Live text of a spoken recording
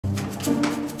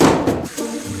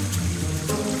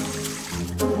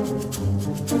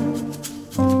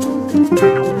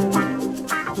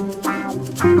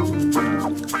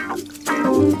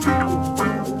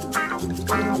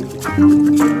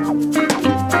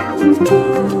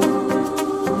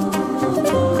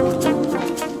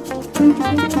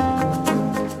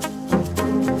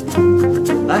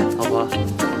来，老婆。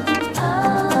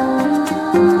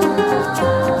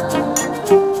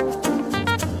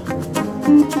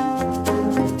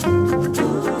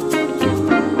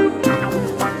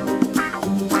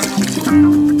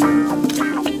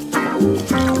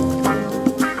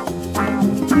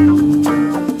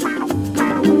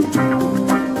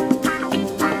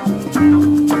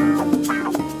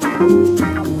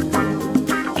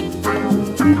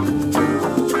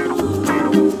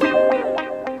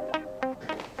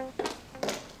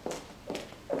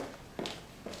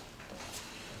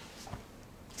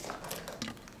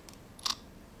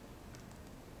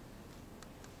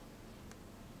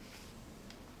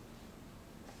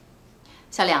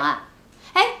小梁啊，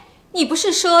哎，你不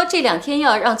是说这2天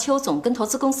要让邱总跟投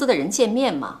资公司的人见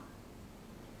面吗？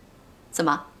怎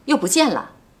么又不见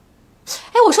了？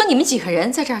哎，我说你们几个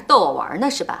人在这儿逗我玩呢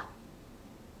是吧？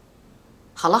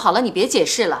好了好了，你别解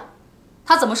释了，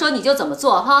他怎么说你就怎么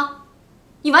做哈，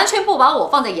你完全不把我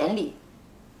放在眼里。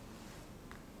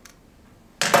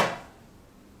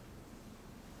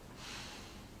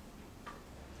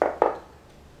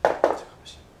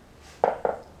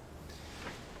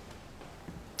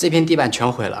这片地板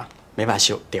全毁了，没法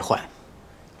修，得换。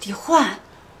得换？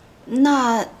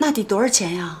那得多少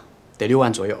钱呀？得6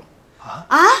万左右。啊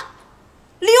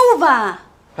？6万？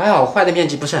还好坏的面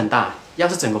积不是很大，要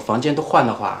是整个房间都换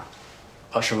的话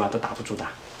，20万都打不住的。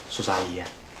叔叔阿姨，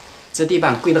这地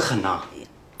板贵得很呐。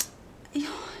哎呦，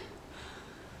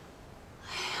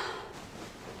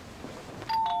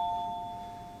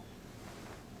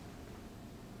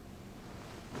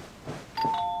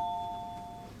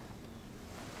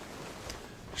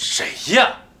谁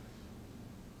呀？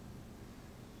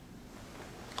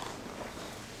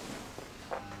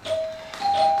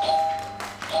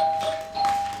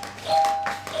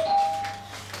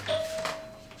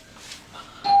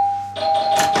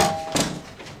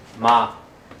妈，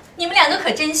你们2个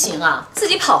可真行啊，自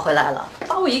己跑回来了，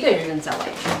把我一个人扔在外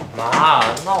面。妈，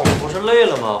那我不是累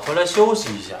了吗？回来休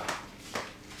息一下。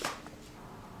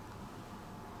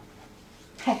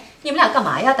嘿，你们俩干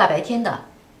嘛呀？大白天的，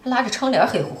还拉着窗帘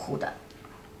黑乎乎的。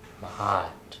妈，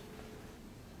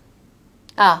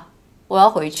啊，我要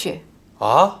回去。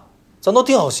啊，咱都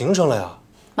定好行程了呀。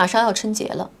马上要春节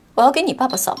了，我要给你爸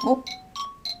爸扫墓。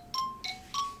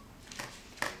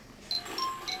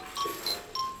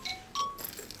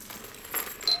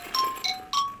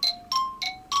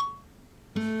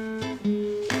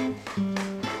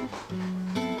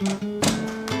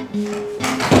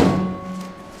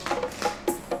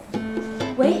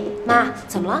喂，妈，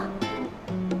怎么了？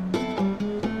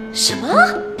什么？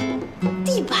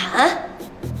地板？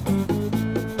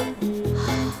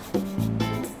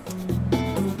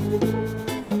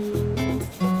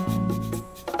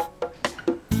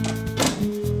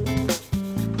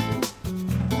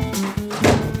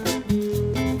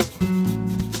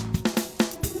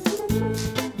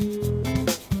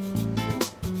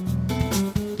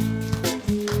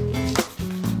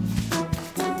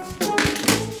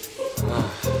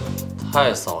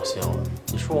太扫兴了！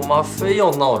你说我妈非要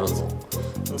闹着走，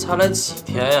你才来几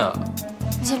天呀？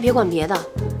你先别管别的，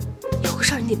有个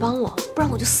事儿你得帮我，不然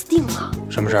我就死定了。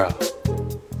什么事儿啊？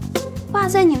爸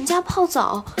在你们家泡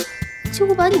澡，结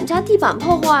果把你们家地板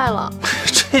泡坏了。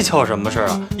这叫什么事儿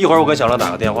啊？一会儿我跟小亮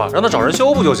打个电话，让他找人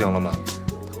修不就行了吗？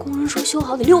工人说修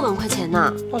好得6万块钱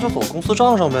呢。那就走公司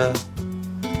账上呗。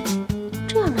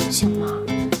这样能行吗？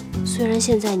虽然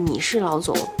现在你是老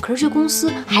总，可是这公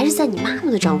司还是在你妈妈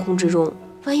的掌控之中。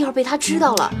万一要是被他知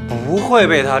道了，不会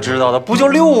被他知道的，不就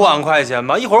6万块钱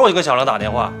吗？一会儿我就跟小亮打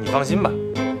电话，你放心吧。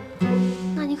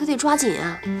那你可得抓紧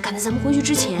啊，赶在咱们回去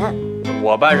之前。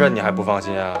我办事你还不放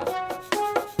心啊？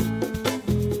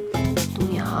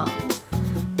东阳，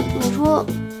你说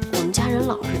我们家人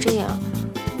老是这样，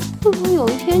会不会有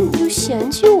一天你就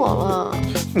嫌弃我了？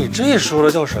你这说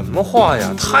的叫什么话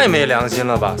呀？太没良心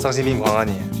了吧！丧心病狂啊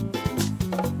你！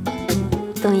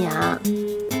东阳，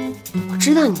我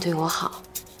知道你对我好，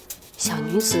小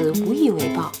女子无以为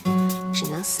报，只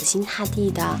能死心塌地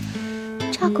的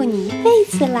照顾你一辈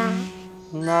子啦。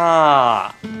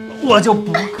那我就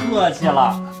不客气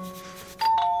了。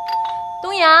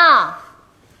东阳，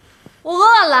我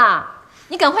饿了，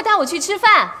你赶快带我去吃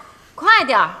饭，快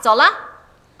点儿，走了，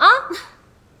啊！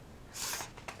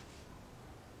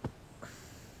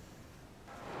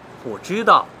我知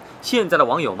道，现在的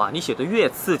网友嘛，你写的越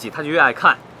刺激，他就越爱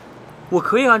看。我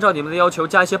可以按照你们的要求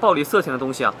加一些暴力色情的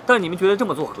东西啊，但是你们觉得这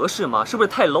么做合适吗？是不是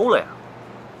太 low 了呀？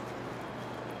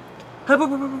哎，不，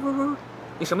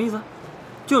你什么意思？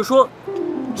就是说，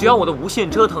只要我的无限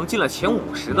折腾进了前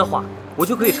50的话，我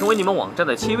就可以成为你们网站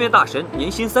的签约大神，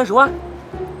年薪30万。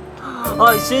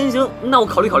啊，行，那我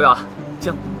考虑考虑啊。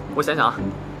行，我想想啊。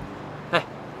哎，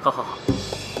好。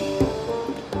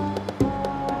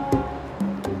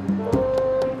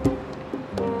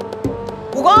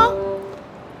武功，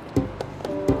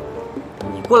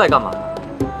你过来干嘛？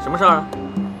什么事儿啊？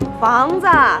房子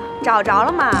找着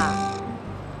了吗？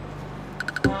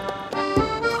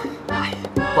哎，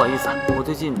不好意思啊，我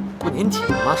最近不年底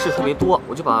了嘛，事特别多，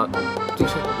我就把这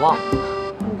事给忘了。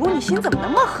武功，你心怎么那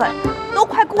么狠啊？都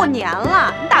快过年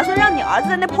了，你打算让你儿子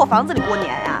在那破房子里过年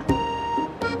呀？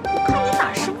我看你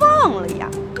哪是忘了呀？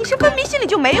你是分明心里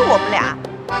就没我们俩，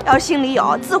要是心里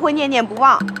有，自会念念不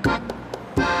忘。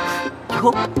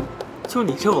哟，就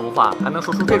你这文化，还能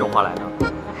说出这种话来呢？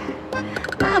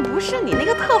那不是你那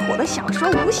个特火的小说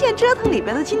《无限折腾》里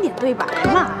边的经典对白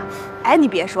吗？哎，你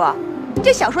别说，你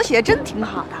这小说写的真挺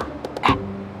好的。哎，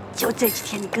就这几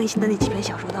天你更新的那几篇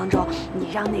小说当中，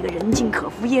你让那个人尽可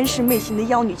夫、燕世媚行的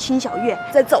妖女清小月，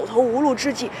在走投无路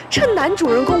之际，趁男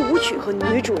主人公武曲和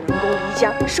女主人公漓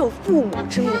江受父母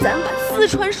之命暂返四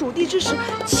川属地之时，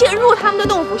潜入他们的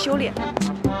洞府修炼，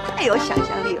太有想象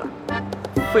力了。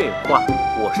废话，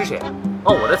我是谁啊？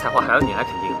哦，我的才华还要你来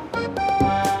肯定。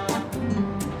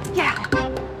呀，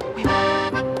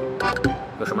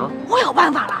有什么了？我有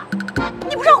办法了！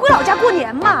你不是要回老家过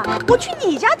年吗？我去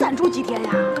你家暂住几天呀？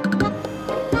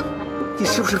你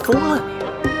是不是疯了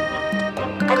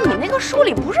你？哎，你那个书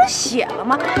里不是写了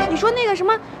吗？你说那个什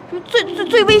么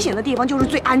最危险的地方就是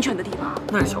最安全的地方。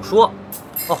那是小说。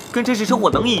哦，跟真实生活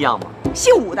能一样吗？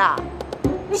姓武的，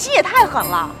你心也太狠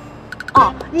了。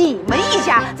哦，你们一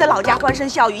家在老家欢声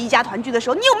笑语、一家团聚的时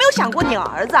候，你有没有想过你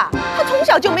儿子？他从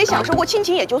小就没享受过亲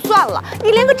情也就算了，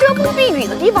你连个遮风避雨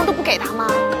的地方都不给他吗？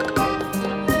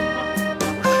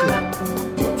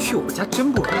是，去我们家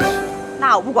真不合适。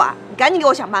那我不管，你赶紧给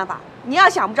我想办法。你要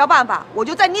想不着办法，我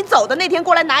就在你走的那天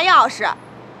过来拿钥匙。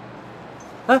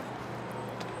哎，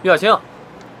岳小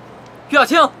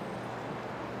青。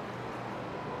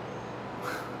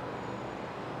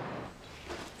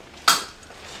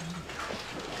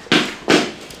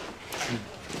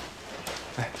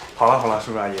好了，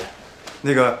叔叔阿姨，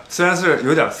那个虽然是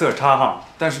有点色差哈，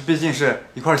但是毕竟是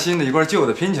一块新的一块旧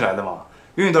的拼起来的嘛，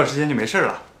用一段时间就没事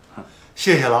了。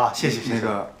谢谢了啊，谢谢。那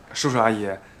个叔叔阿姨，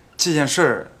这件事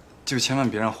儿就千万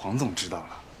别让黄总知道了。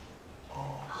哦。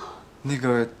那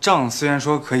个账虽然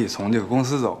说可以从这个公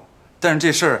司走，但是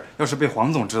这事儿要是被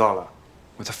黄总知道了，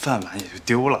我的饭碗也就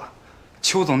丢了，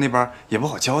邱总那边也不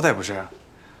好交代，不是？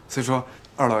所以说。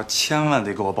二老千万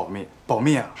得给我保密，保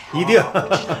密啊！一定。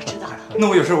知道了。那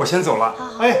我有事我先走了。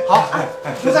哎，好，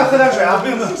就再喝点水啊！不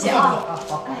用，谢谢啊。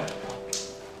好。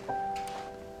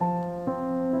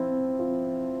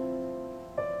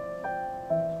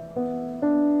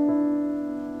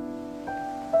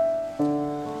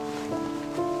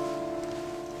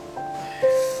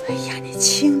哎呀，你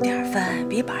轻点翻，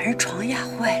别把人床压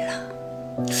坏了。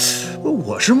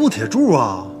我是木铁柱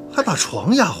啊，还把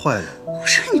床压坏了。我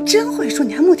说你真会说，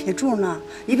你还木铁柱呢？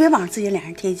你别往自己脸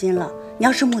上贴金了。你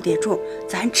要是木铁柱，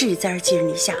咱至于在这记着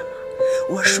你下吗？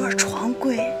我说床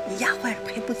贵，你压坏了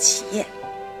赔不起。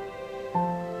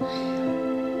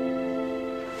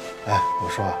哎，我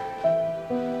说，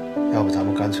要不咱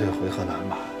们干脆回河南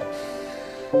吧？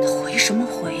回什么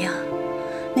回呀？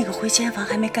那个回迁房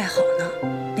还没盖好呢，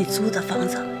那租的房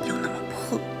子又那么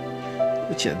破。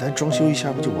简单装修一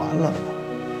下不就完了吗？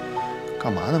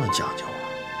干嘛那么讲究？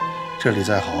这里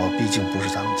再好，毕竟不是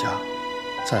咱们家。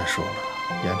再说了，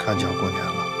眼看就要过年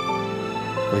了，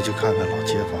回去看看老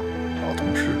街坊、老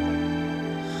同事。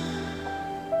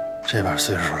这把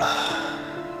岁数了，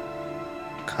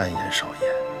看一眼少一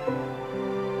眼。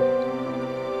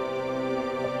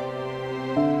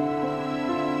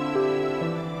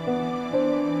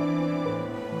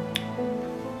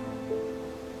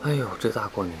哎呦，这大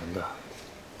过年的，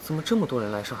怎么这么多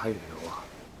人来上海旅游啊？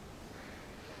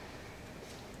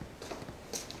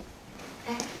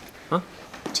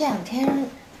这两天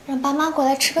让爸妈过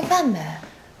来吃个饭呗。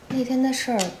那天的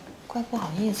事儿，怪不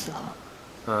好意思的。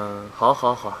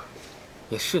好，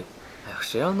也是。哎呀，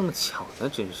谁让那么巧呢？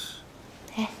真是。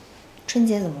哎，春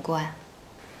节怎么过呀？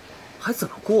还怎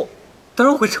么过？当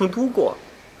然回成都过。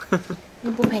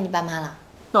你不陪你爸妈了？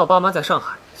那我爸妈在上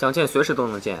海，想见随时都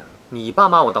能见。你爸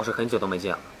妈我倒是很久都没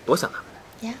见了，多想他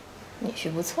们呀。女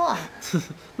婿不错啊。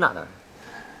那当然。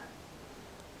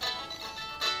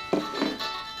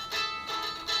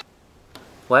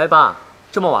喂，爸，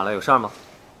这么晚了，有事儿吗？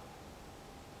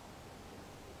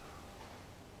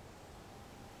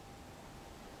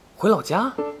回老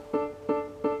家？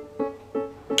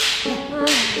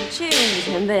这个武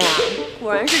前辈啊，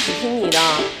果然是只听你的。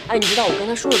哎，你知道我跟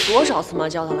他说了多少次吗？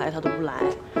叫他来，他都不来。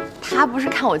他不是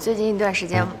看我最近一段时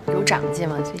间有长进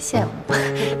吗？最羡慕。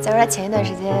再说他前一段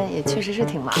时间也确实是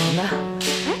挺忙的。哎，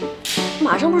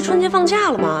马上不是春节放假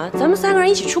了吗？咱们3个人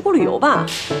一起出国旅游吧。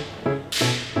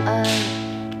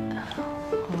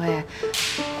喂，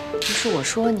不是我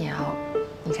说你啊，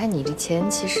你看你这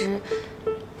钱其实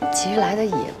来的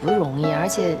也不容易，而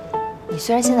且你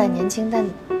虽然现在年轻，但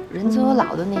人总有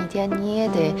老的那一天，你也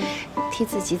得替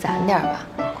自己攒点吧。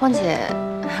况且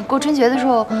过春节的时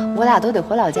候，我俩都得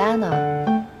回老家呢。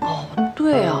哦，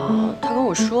对啊，他跟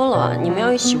我说了，你们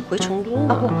要一起回成都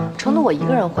呢。啊不，成都我一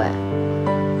个人回。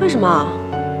为什么？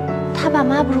他爸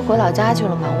妈不是回老家去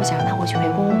了吗？我想让他回去陪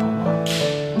公公婆婆。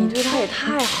你对他也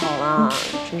太好了，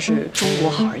真是中国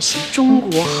好儿媳，中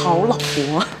国好老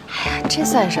婆。哎呀，这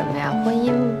算什么呀？婚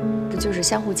姻不就是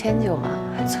相互迁就吗？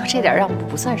做这点让步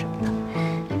不算什么的。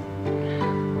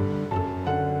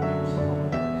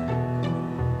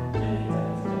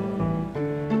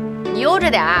你悠着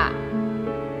点儿。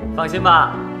放心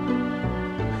吧。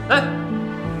哎。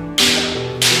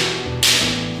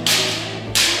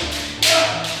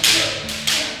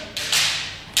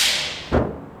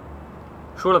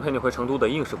说了陪你回成都的，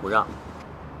硬是不让。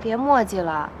别磨叽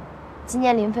了，今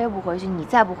年林飞不回去，你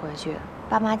再不回去，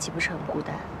爸妈岂不是很孤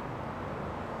单？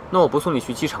那我不送你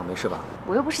去机场没事吧？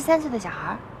我又不是3岁的小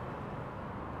孩。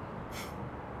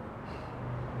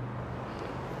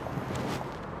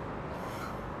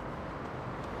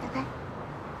拜拜。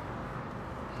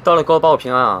到了给我报个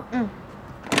平安啊。嗯。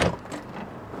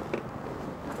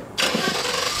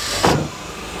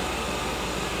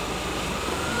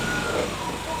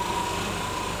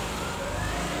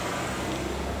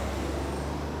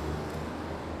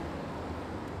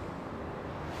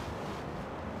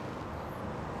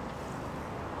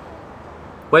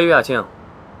喂，岳雅静，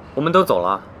我们都走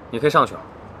了，你可以上去了。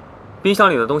冰箱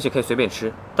里的东西可以随便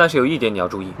吃，但是有一点你要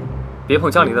注意，别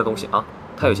碰江离的东西啊，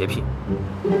他有洁癖。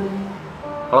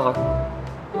好了好了。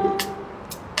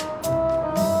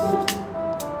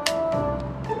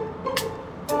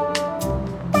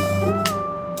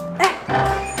哎，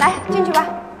来进去吧。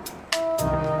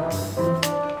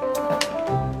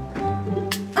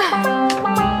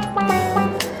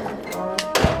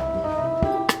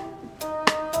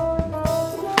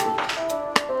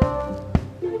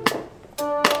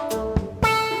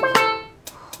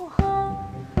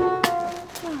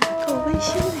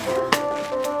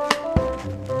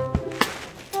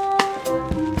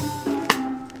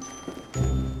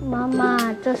妈妈，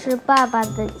这是爸爸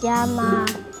的家吗？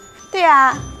对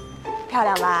呀，漂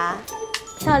亮吧？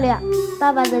漂亮。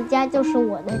爸爸的家就是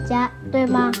我的家，对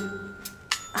吗？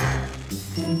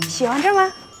喜欢这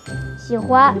吗？喜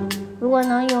欢。如果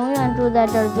能永远住在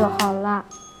这儿就好了。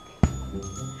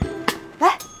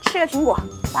来，吃个苹果，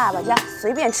爸爸家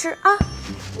随便吃啊。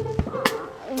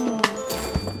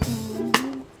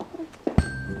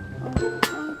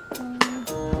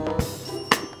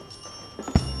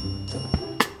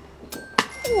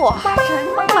哇，这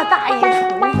么大一厨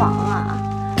房啊，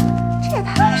这也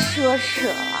太奢侈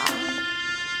了。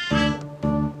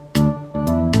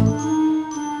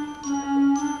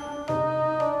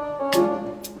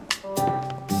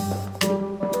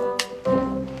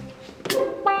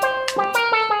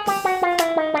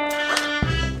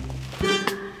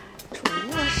主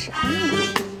卧室还那么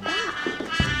挺大，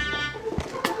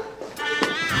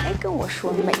还跟我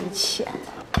说没钱，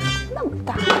那么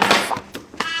大的房。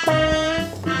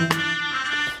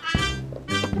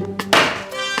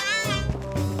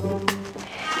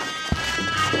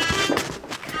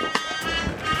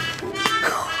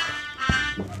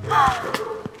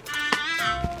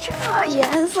这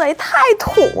颜色也太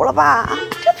土了吧！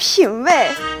这品味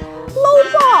low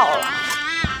爆了。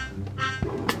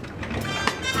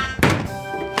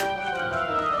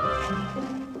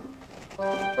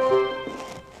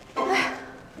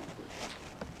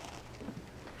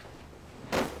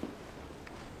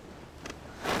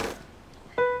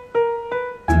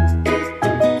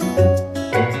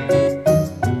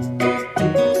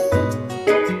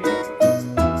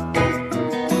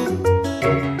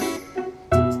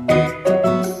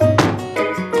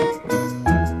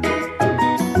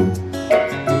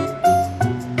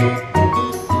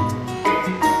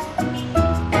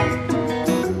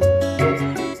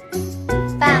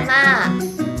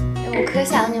哎，可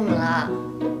想你们了。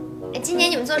哎，今年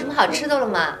你们做什么好吃的了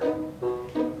吗？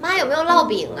妈有没有烙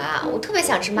饼啊？我特别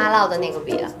想吃妈烙的那个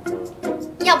饼。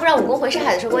要不然武功回上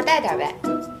海的时候给我带点呗。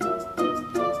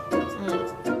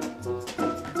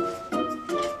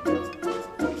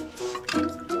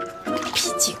屁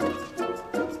劲。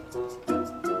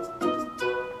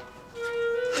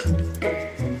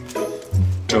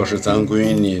是咱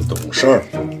闺女懂事儿，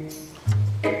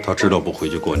她知道不回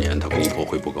去过年，她公婆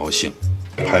会不高兴，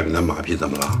拍拍咱马屁怎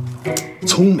么了？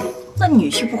聪明。那女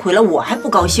婿不回来，我还不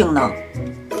高兴呢。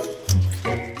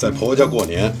在婆家过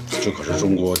年，这可是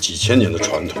中国几千年的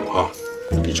传统啊！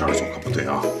你这样做可不对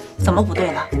啊！怎么不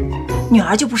对了？女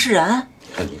儿就不是人？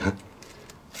你看，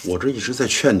我这一直在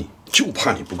劝你，就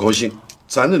怕你不高兴。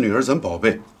咱的女儿，咱宝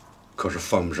贝，可是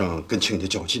犯不上跟亲家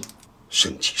较劲，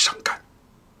生气伤肝。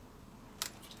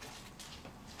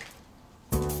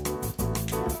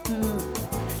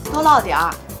多唠点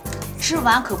儿，吃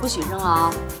完可不许扔啊！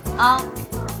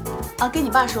跟你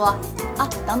爸说啊，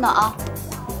等等啊。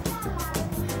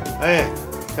哎，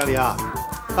家里啊，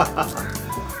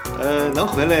能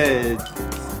回来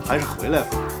还是回来吧。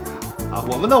啊，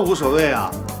我们倒无所谓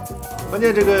啊，关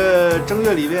键这个正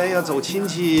月里边要走亲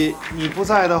戚，你不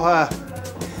在的话，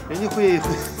人家会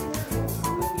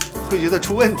觉得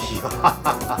出问题吧？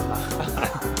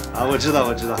啊，我知道。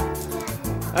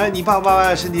哎，你爸爸妈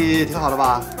妈身体挺好的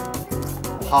吧？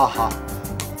好。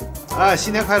哎，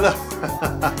新年快乐！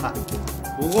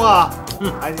武功啊，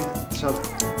哎，稍等，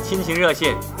亲情热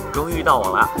线终于遇到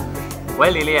我了。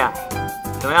喂，丽丽，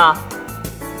怎么样？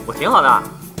我挺好的，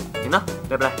你呢？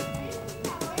来不来？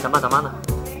咱妈呢？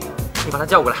你把她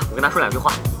叫过来，我跟她说2句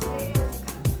话。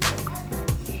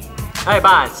哎，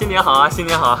爸，新年好啊，新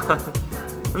年好。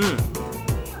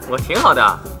我挺好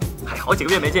的，还好几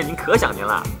个月没见您，可想您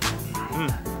了。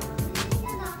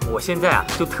我现在啊，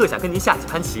就特想跟您下几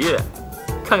盘棋，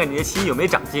看看你的棋有没有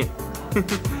长进。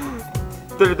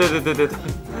对。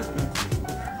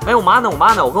哎，我妈呢？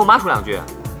我跟我妈说2句。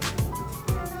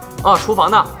哦，厨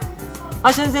房呢？啊，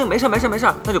行，没事，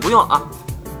那就不用了啊。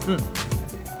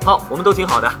好，我们都挺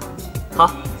好的。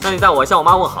好，那你带我向我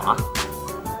妈问好啊。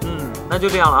那就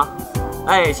这样了啊。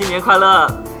哎，新年快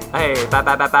乐！哎，拜。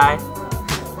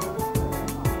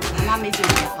他妈没接你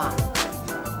电话，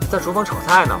在厨房炒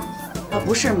菜呢。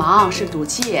不是忙，是赌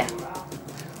气。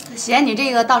他嫌你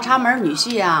这个倒插门女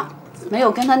婿啊，没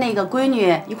有跟他那个闺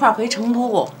女一块回成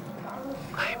都。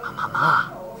哎，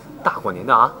妈，大过年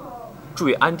的啊，注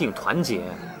意安定团结。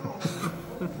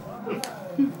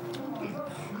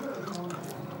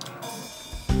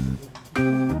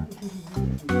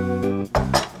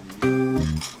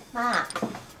妈，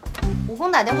武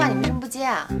功打电话你为什么不接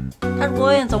啊？他是国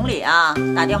务院总理啊，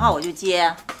打电话我就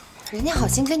接。人家好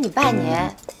心跟你拜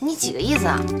年，你几个意思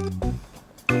啊？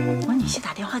我女婿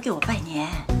打电话给我拜年，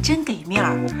真给面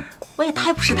儿，我也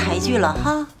太不识抬举了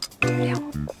哈。你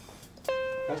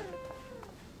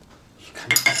看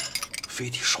你，非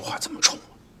得说话这么冲。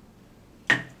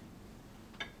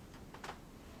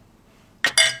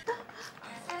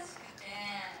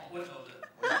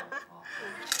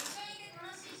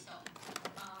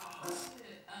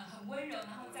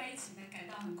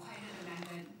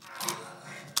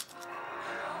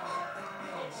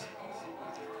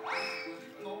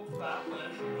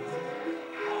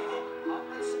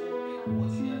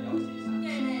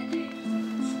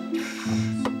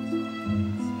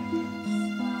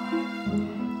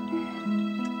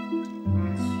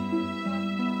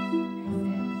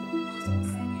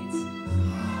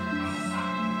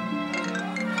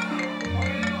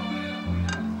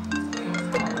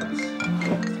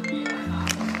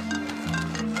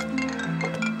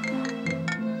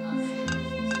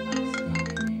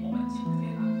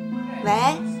喂，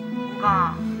武功，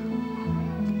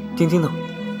丁丁呢？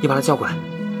你把她叫过来，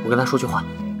我跟她说句话。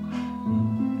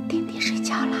丁丁睡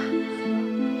觉了。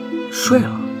睡了。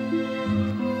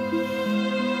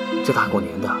这大过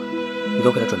年的，你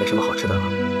都给她准备什么好吃的了？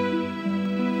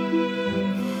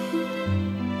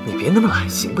你别那么懒，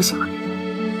行不行啊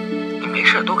你没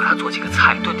事多给她做几个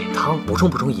菜，炖点汤，补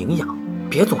充营养，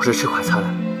别总是吃快餐。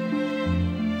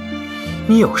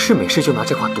你有事没事就拿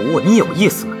这话堵我，你有意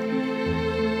思吗？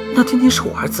那丁丁是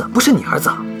我儿子，不是你儿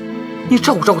子，你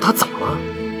照顾他怎么了？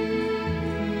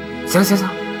行，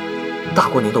大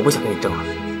过年的我不想跟你争了。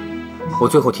我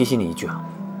最后提醒你一句啊，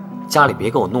家里别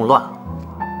给我弄乱了。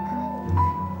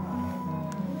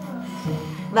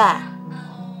喂，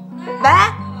别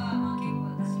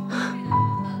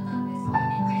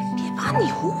把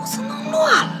你屋子弄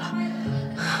乱了，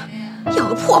有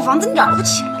个破房子了不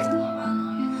起了。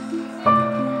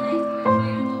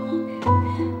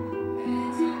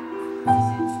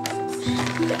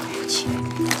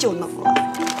就弄了，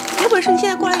有本事你现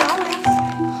在过来摇我呀！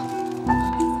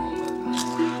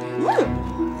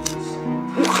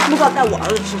我还不知道带我儿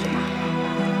子吃什么。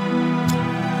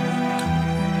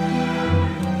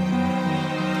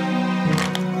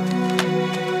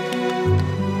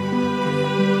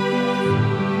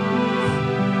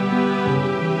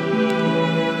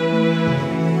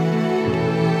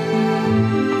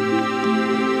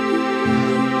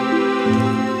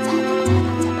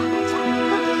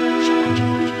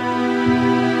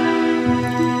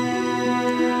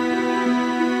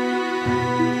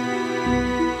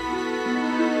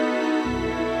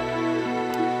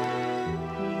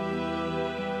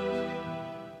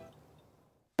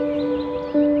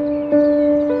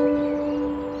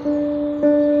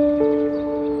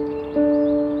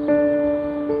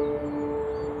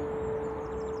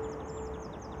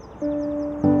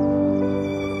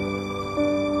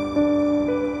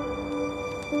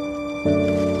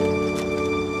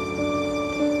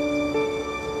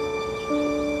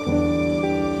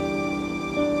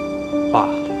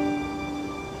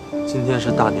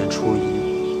是大年初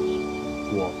一，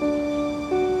我、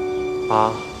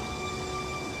妈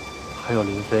还有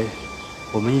林飞，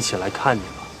我们一起来看你了。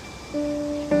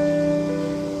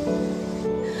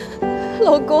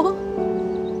老公，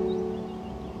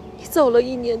你走了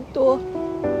1年多，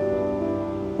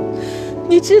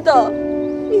你知道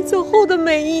你走后的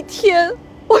每一天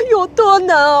我有多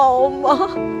难熬吗？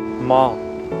妈，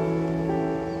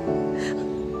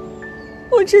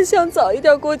我真想早一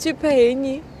点过去陪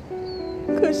你，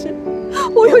可是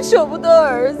我又舍不得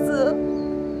儿子。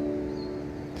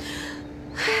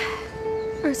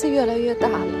儿子越来越大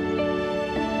了，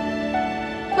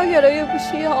他越来越不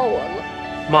需要我了。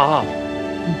妈，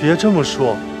你别这么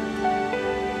说。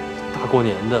大过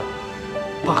年的，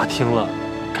爸听了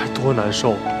该多难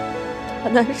受。他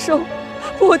难受，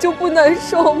我就不难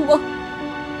受吗？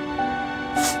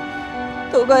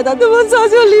都怪他那么早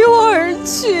就离我而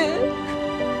去。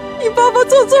你爸爸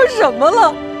做错什么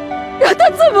了，让他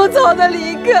这么早的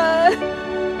离开？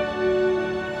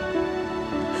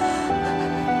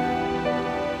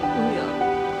姑娘，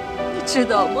你知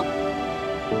道吗？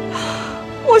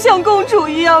我像公主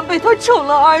一样被他宠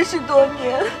了20多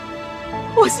年，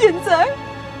我现在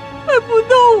还不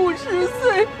到50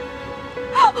岁，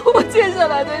我接下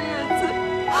来的日子，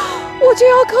我就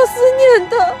要靠思念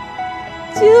他，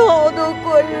煎熬的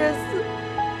过日子。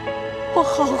我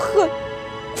好恨，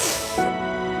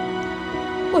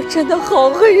我真的好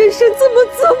恨人生怎么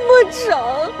这么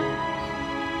长，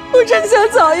我真想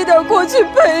早一点过去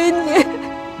陪你。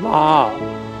妈，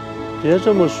别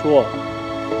这么说。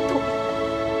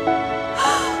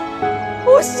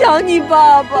我想你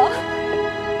爸爸，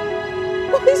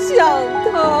我想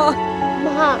他。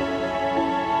妈，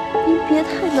您别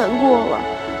太难过了。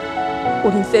吴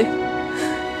林飞，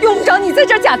用不着你在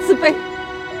这假慈悲。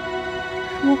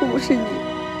如果不是你，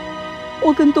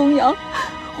我跟东阳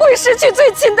会失去最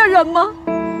亲的人吗？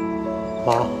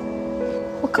妈，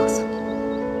我告诉你，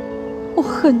我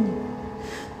恨你，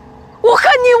我恨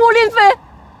你，吴林飞，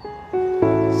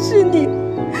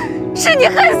是你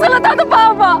害死了他的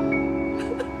爸爸。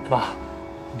妈，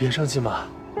你别生气嘛，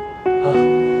啊，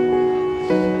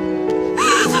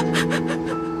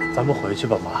咱们回去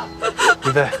吧，妈。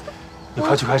林飞，你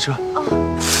快去开车，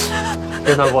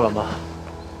别难过了，妈。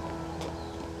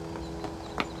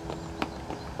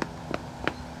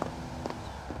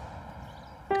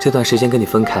这段时间跟你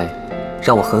分开，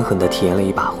让我狠狠地体验了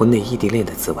一把婚内异地恋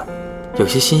的滋味，有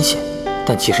些新鲜，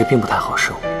但其实并不太好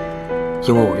受，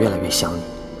因为我越来越想你，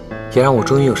也让我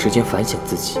终于有时间反省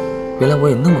自己。原来我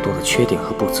有那么多的缺点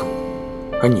和不足，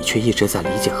而你却一直在理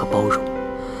解和包容。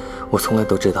我从来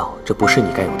都知道这不是你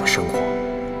该有的生活，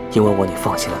因为你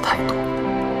放弃了太多。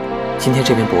今天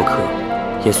这篇博客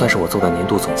也算是我做的年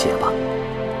度总结吧，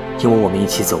因为我们一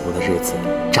起走过的日子，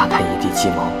乍看一地鸡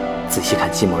毛，仔细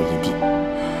看鸡毛一地。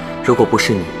如果不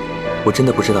是你，我真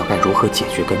的不知道该如何解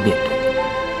决跟面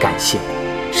对。感谢，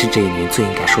是这一年最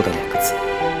应该说的2个字。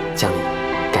江离，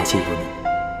感谢有你。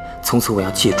从此我要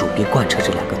记住并贯彻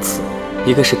这2个词，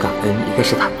一个是感恩，一个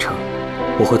是坦诚。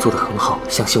我会做得很好，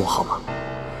相信我好吗？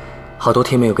好多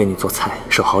天没有给你做菜，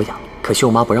手好痒，可惜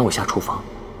我妈不让我下厨房，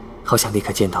好想立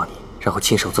刻见到你，然后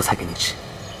亲手做菜给你吃。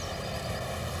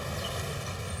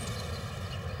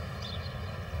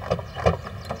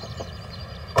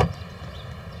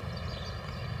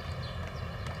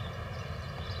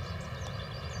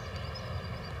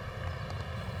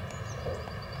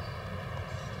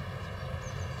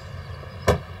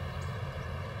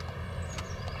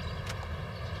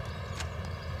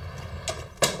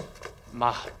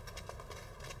妈，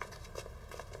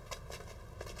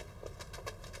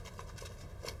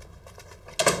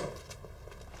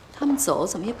他们走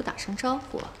怎么也不打声招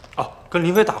呼啊？哦，跟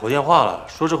林飞打过电话了，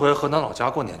说这回河南老家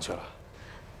过年去了。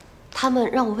他们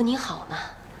让我问你好呢。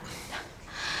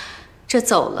这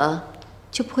走了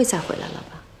就不会再回来了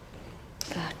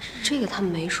吧？这个他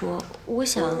们没说。我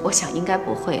想应该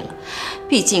不会了，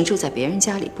毕竟住在别人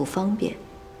家里不方便，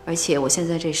而且我现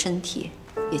在这身体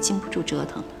也经不住折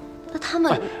腾了。那他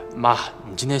们……妈，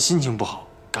你今天心情不好，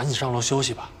赶紧上楼休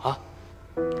息吧，啊？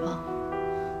好。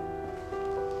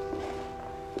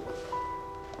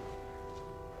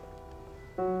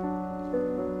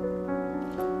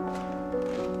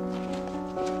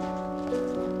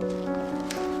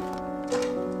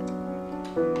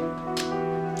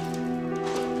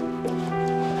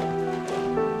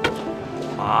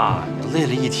妈，累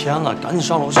了一天了，赶紧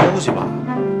上楼休息吧。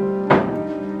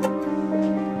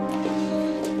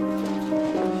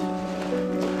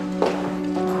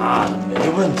啊，没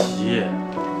问题。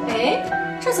哎，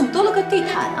这怎么多了个地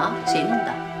毯啊？谁弄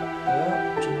的？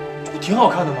这不挺好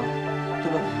看的吗？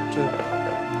对吧？这个。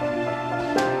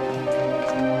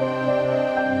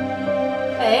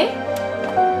哎，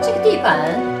这个地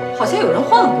板好像有人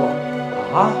换过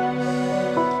啊？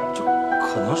这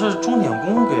可能是钟点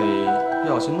工给岳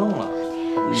小青弄了。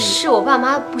是我爸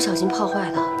妈不小心泡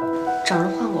坏的，找人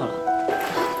换过了。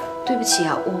对不起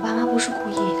啊，我爸妈不是故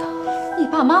意的。你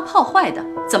爸妈泡坏的？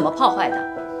怎么泡坏的？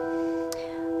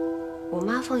我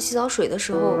妈放洗澡水的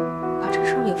时候把这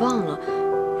事儿给忘了，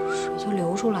水就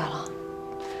流出来了。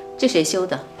这谁修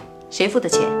的？谁付的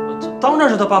钱？当然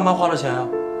是他爸妈花了钱啊。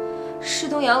是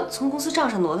东阳从公司账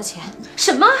上挪的钱。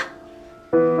什么？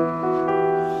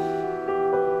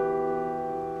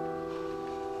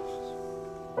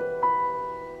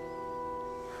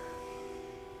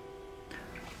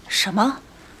什么？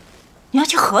你要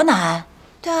去河南？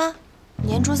对啊，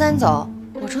年初3走。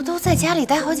我这都在家里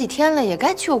待好几天了，也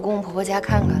该去我公公婆婆家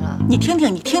看看了。你听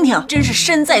听，你听听，真是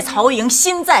身在曹营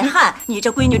心在汉。你这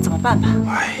闺女怎么办吧？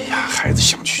哎呀，孩子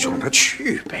想去就让她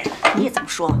去呗。你也这么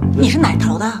说？你是哪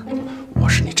头的？我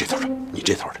是你这头的，你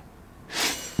这头的。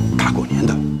大过年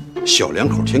的，小两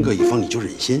口天各一方，你就忍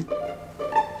心？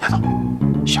丫头，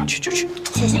想去就去。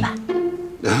谢谢吧。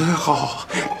好好好。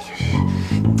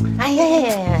哎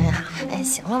呀！哎，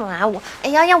行了妈，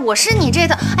我是你这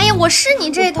头，我是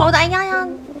你这头的，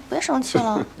别生气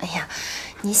了。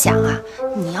你想啊，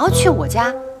你要去我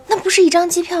家，那不是一张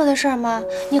机票的事儿吗？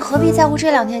你何必在乎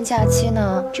这2天假期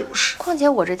呢？就是。况且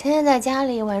我这天天在家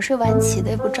里晚睡晚起的，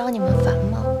也不招你们烦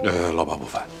吗？老爸不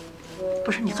烦。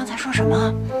不是，你刚才说什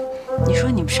么？你说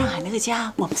你们上海那个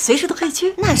家，我们随时都可以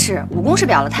去？那是，武功是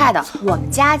表了态的，我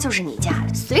们家就是你家，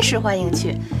随时欢迎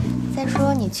去。再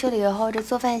说你去了以后，这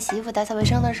做饭、洗衣服、打扫卫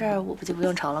生的事儿，我不就不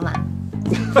用愁了吗？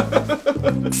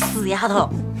死丫头，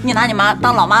你拿你妈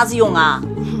当老妈子用啊？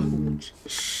真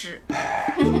是。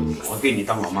我给你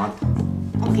当老妈子。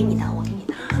我给你当。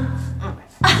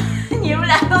你们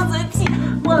俩都嘴替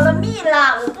我了蜜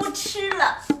了，我不吃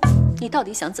了。你到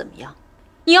底想怎么样？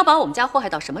你要把我们家祸害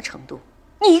到什么程度？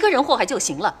你一个人祸害就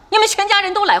行了，你们全家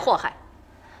人都来祸害。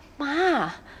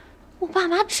妈，我爸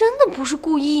妈真的不是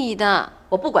故意的。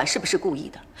我不管是不是故意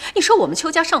的，你说我们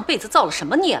邱家上辈子造了什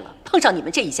么孽了？碰上你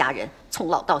们这一家人，从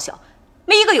老到小，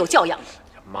没一个有教养的。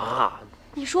妈，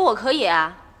你说我可以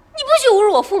啊？你不许侮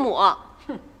辱我父母。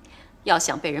哼，要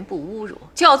想被人不侮辱，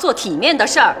就要做体面的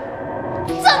事儿。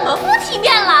怎么不体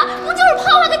面了？不就是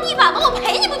泡了个地板吗？我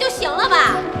赔你不就行了吗？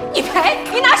你赔？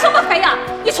你拿什么赔呀？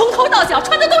你从头到脚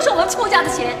穿的都是我们邱家的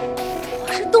钱。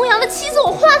我是东阳的妻子，我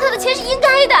花他的钱是应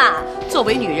该的。作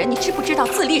为女人，你知不知道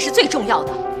自立是最重要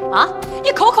的？啊！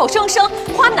你口口声声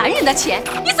花男人的钱，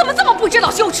你怎么这么不知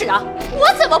道羞耻啊？我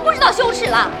怎么不知道羞耻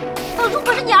了？当初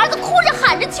可是你儿子哭着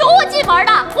喊着求我进门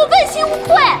的，我问心无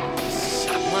愧。什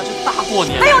么？这大过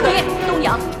年！还有你，东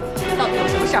阳，到底有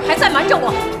什么事儿还在瞒着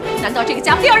我？难道这个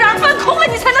家非要让人搬空了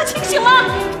你才能清醒吗？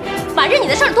瞒着你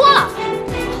的事儿多了，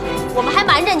我们还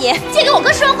瞒着你借给我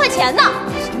哥10万块钱呢。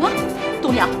什么？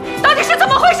东阳，到底是怎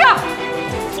么回事？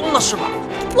疯了是吧？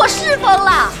我是疯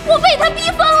了，我被他逼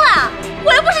疯了。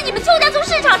我又不是你们邱家从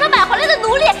市场上买回来的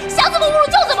奴隶，想怎么侮辱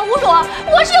就怎么侮辱。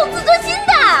我是有自尊心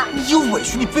的。你有委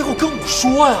屈你背后跟我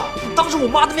说呀！你当着我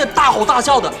妈的面大吼大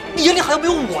叫的，你眼里还有没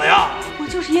有我呀？我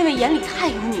就是因为眼里太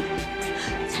有你，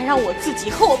才让我自己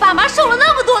和我爸妈受了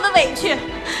那么多的委屈。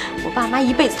我爸妈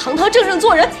一辈子堂堂正正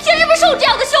做人，凭什么受这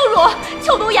样的羞辱？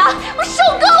邱东阳，我受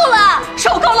够了，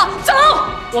受够了，走！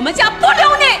我们家不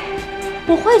留你。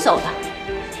我会走的，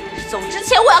走之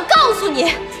前我要告诉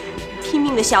你。拼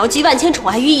命的想要集万千宠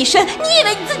爱于一身，你以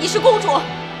为你自己是公主？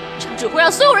这样只会让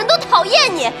所有人都讨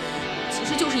厌你。其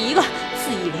实就是一个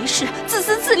自以为是、自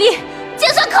私自利、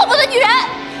尖酸刻薄的女人。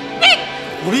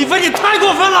武丽飞，你太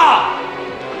过分了！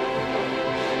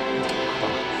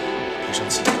别生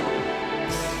气。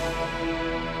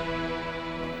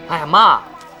哎呀妈，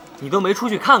你都没出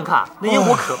去看看，那烟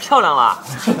火可漂亮了。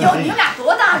哎呦，你们俩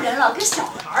多大人了，跟小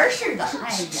孩似的。哎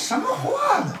呀，什么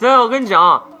话呢？对啊，我跟你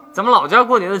讲。咱们老家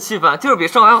过年的气氛就是比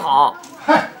上海好。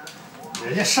嗨，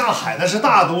人家上海那是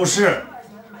大都市，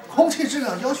空气质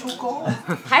量要求高。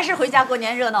还是回家过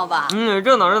年热闹吧。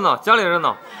热闹热闹，家里热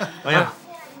闹。哎呀，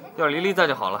要是黎黎在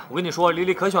就好了。我跟你说，黎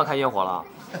黎可喜欢看烟火了。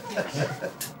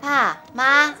爸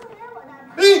妈，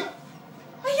哎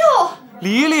呦，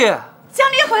黎黎，江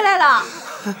黎回来了。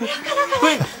哎呀，看他看他。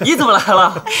喂，你怎么来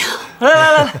了？哎呦，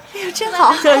来。哎呦，真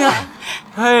好。来。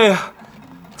哎呀，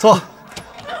坐。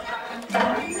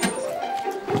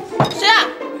谁啊？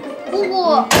姑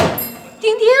姑，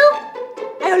丁丁，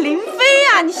还有林飞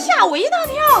呀！你吓我一大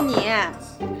跳，你。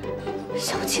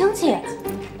小青姐，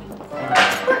不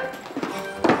是，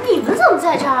你们怎么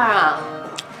在这儿啊？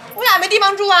我俩没地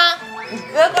方住啊，你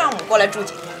哥哥让我们过来住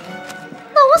几天。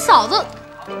那我嫂子，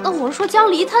那我是说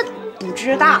江离她不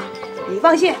知道，你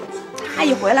放心，他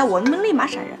一回来我们立马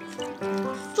闪人。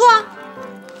坐。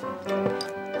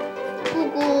姑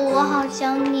姑，我好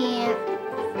想你。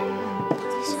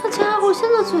小家伙现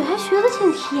在嘴还学得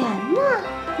挺甜呢。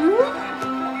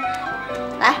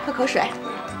来喝口水。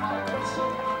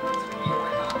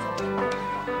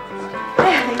哎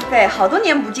呀，林飞，好多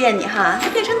年不见你哈，还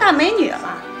变成大美女了。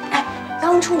哎，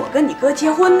当初我跟你哥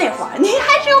结婚那会儿，你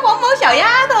还是个黄毛小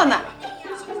丫头呢。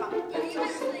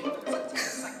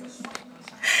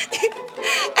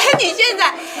哎，你现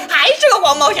在还是个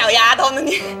黄毛小丫头呢，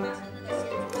你。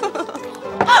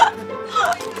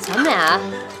咱们俩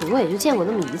顶多也就见过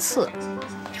那么一次，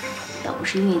要不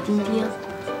是因为丁丁，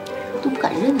我都不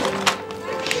敢认你。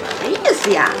什么意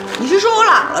思呀？你是说我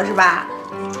老了是吧？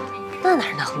那哪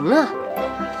能呢？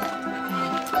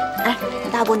哎，你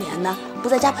大过年的不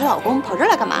在家陪老公，跑这儿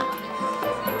来干嘛？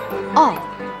哦，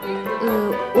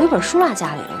我有本书落家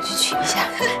里了，我去取一下。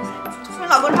跟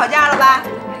老公吵架了吧？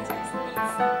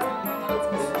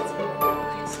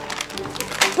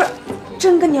不是，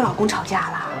真跟你老公吵架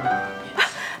了？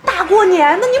大过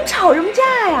年的，你们吵什么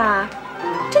架呀？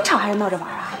真吵还是闹着玩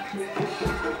啊？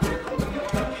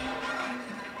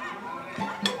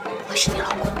我是你老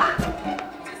公吧？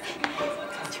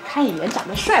去看一眼长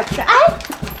得帅不帅？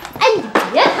哎，你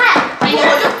别看，哎呀，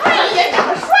我就看一眼长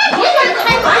得帅不帅？别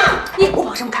看嘛！我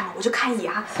往上看，我就看一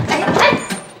眼啊！哎，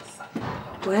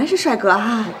果然是帅哥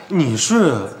啊！你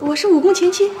是？我是武功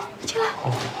前妻，进来。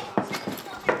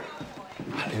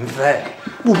林飞，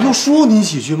我不就说你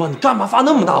几句吗？你干嘛发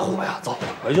那么大火呀？走，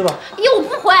回去吧。哎呦，我不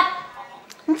回。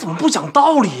你怎么不讲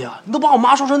道理呀？你都把我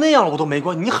妈说成那样了，我都没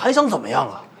关系，你还想怎么样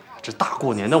啊？这大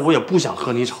过年的，我也不想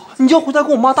和你吵，你就回家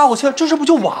跟我妈道个歉，这事不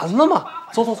就完了吗？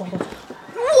走。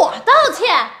我道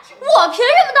歉？我凭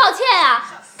什么道歉呀？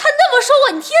他那么说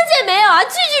我，你听见没有啊？句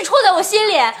句戳在我心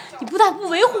里。你不但不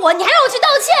维护我，你还让我去道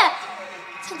歉，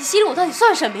在你心里我到底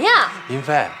算什么呀？林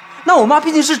飞，那我妈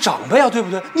毕竟是长辈啊，对不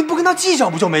对？你不跟她计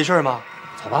较不就没事吗？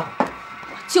走吧。我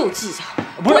就计较，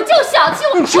不是，我就小气，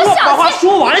你听我把话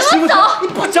说完行不行？你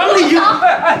不讲理！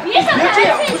哎，别想再来气，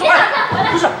别想再回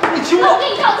来！不是，你听我，我跟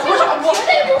你道歉，我绝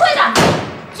对不会的，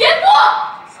绝不！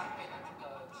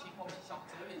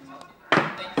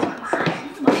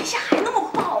你怎么脾气还那么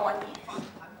暴啊你？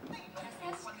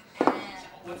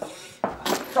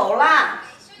走啦！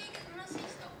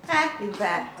哎，林飞，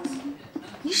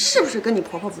你是不是跟你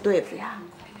婆婆不对付呀？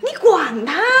你管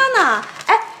她呢？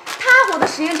哎，她活的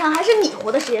时间长还是你活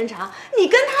的时间长？你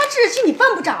跟她置气，你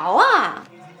犯不着啊。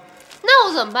那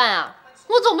我怎么办啊？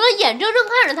我总不能眼睁睁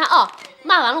看着她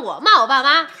骂完了我，骂我爸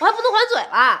妈，我还不能还嘴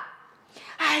吧？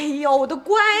哎呦，我的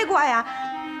乖乖呀！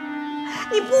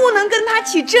你不能跟他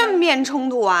起正面冲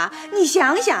突啊！你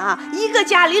想想啊，一个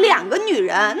家里2个女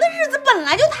人，那日子本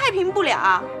来就太平不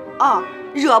了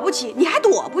惹不起你还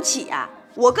躲不起呀！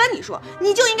我跟你说，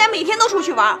你就应该每天都出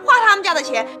去玩，花他们家的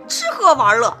钱，吃喝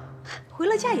玩乐。回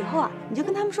了家以后啊，你就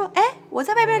跟他们说，哎，我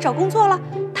在外边找工作了，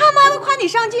他妈的夸你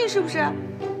上进，是不是？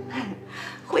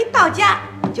回到家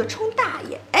你就冲大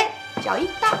爷，哎，脚一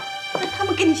搭，让他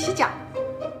们给你洗脚。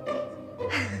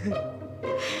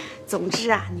总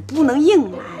之啊，你不能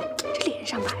硬来，这脸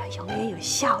上吧要永远有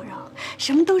笑容，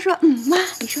什么都说妈，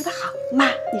你说的好，妈，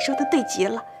你说的对极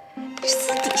了。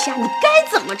私底下你该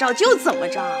怎么着就怎么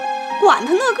着，管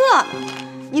他那个呢。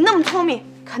你那么聪明，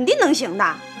肯定能行的。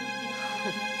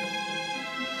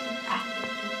哎，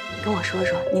你跟我说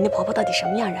说，你那婆婆到底什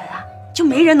么样人啊？就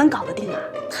没人能搞得定啊？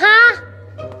她，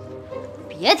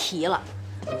别提了，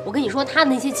我跟你说，她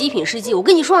那些极品事迹，我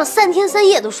跟你说上3天3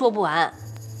夜都说不完。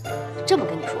这么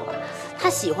跟你说吧，他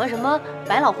喜欢什么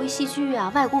百老汇戏剧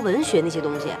啊、外国文学那些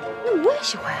东西，那我也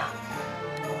喜欢啊。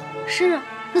是啊，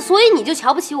那所以你就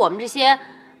瞧不起我们这些，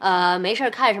没事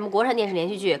看什么国产电视连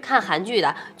续剧、看韩剧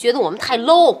的，觉得我们太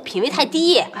low， 品味太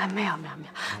低。哎，没有，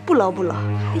不 low，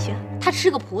还行。他吃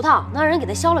个葡萄，能让人给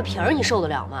他削了皮儿，你受得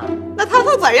了吗？那他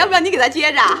吐籽要不要你给他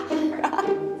接着？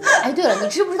哎，对了，你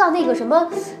知不知道那个什么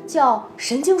叫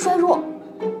神经衰弱？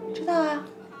知道啊，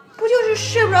不就是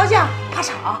睡不着觉、怕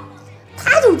吵？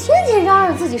他就天天嚷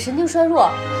嚷自己神经衰弱，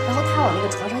然后他往那个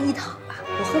床上一躺啊，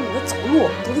我恨不得走路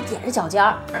都得踮着脚尖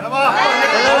儿。来了吧，来，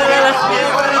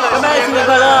干杯，新年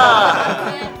快乐！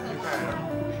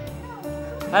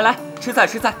来，吃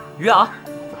菜，约啊！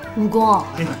武功，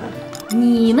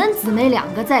你们姊妹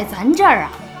2个在咱这儿啊，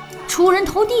出人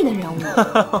头地的人物，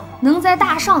能在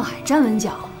大上海站稳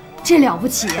脚，这了不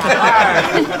起呀！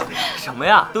什么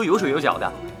呀，都有手有脚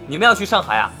的。你们要去上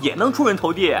海啊，也能出人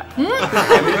头地。不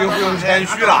用谦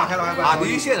虚了，阿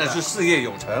迪现在是事业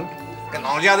有成，给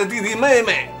老家的弟弟妹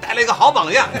妹带了一个好榜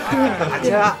样，而且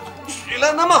娶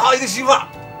了那么好一个媳妇儿，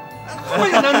多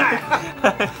有能耐！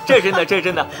这真的，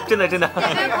真的。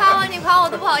别夸我，你夸我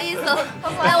都不好意思了。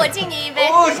来，我敬你一杯。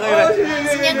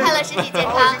新年快乐，身体健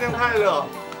康。新年快乐！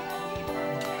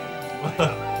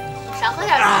少喝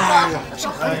点，少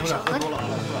喝点。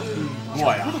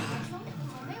我呀，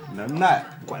能耐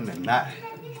管能耐，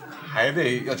还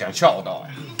得要讲孝道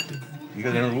呀。一个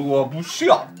人如果不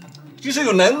孝，即使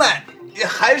有能耐，也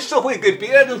还是会给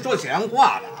别人说闲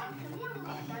话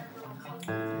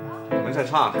的。我们在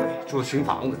上海住新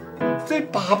房子，再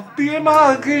把爹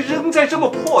妈给扔在这么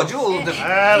破旧的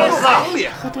房里，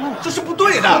这是不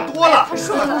对的。喝多了，他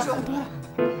说了。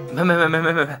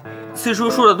没，C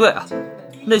叔说的对啊，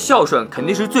那孝顺肯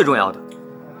定是最重要的。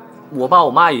我爸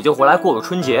我妈也就回来过个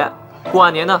春节，过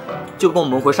完年呢就跟我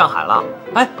们回上海了。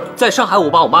哎，在上海我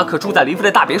爸我妈可住在林飞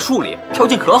的大别墅里，条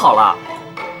件可好了。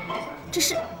这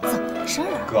是怎么回事啊？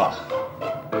哥，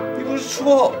你不是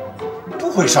说不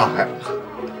回上海吗？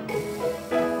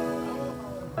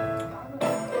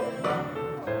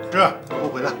是不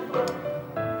回来。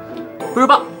不是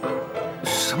爸，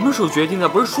什么时候决定的？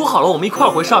不是说好了我们一块儿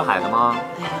回上海的吗？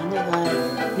哎呀，那个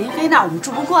林飞那儿我们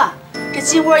住不惯，这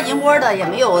金窝银窝的也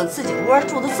没有自己窝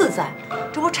住的自在。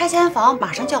这不拆迁房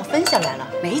马上就要分下来了，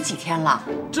没几天了。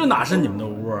这哪是你们的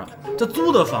窝啊？这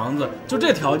租的房子就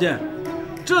这条件，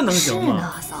这能行吗？是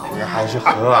呢，嫂子。还是和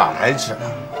儿子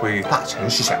回大城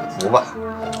市享福吧，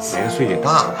年岁也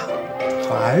大了，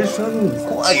还生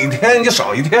过一天就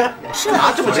少一天，是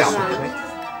哪这么讲？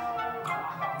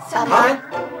爸爸，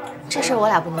这事我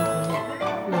俩不能同意。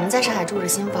我们在上海住着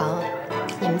新房，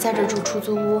你们在这住出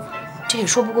租屋，这也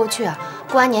说不过去啊。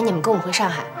过完年你们跟我回上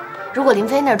海，如果林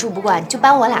飞那儿住不惯，就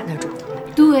搬我俩那儿住。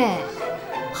对，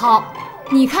好，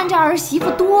你看这儿媳妇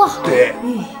多好。对，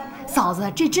嫂子，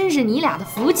这真是你俩的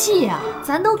福气呀，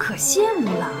咱都可羡慕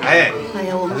了。哎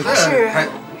呀，我们还是，哎呀，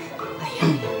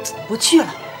不去了，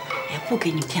哎呀，不给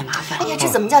你们添麻烦。哎呀，这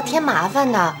怎么叫添麻烦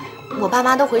呢？我爸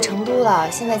妈都回成都了，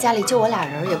现在家里就我俩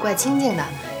人，也怪清静的。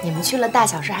你们去了，大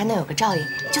小事还能有个照应，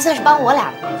就算是帮我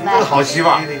俩。好媳妇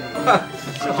儿，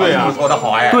对呀，做得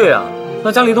好哎。对呀，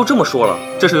那江离都这么说了，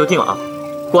这事就定了啊。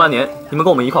过完年你们跟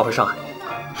我们一块回上海。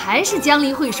还是江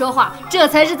离会说话，这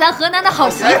才是咱河南的好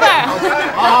媳妇儿。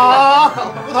好，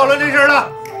不讨论这事了。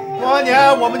过完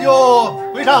年我们就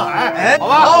回上海，哎，好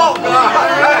吧？好，哥，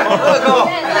来，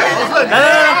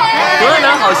河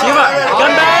南好媳妇儿，干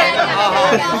杯！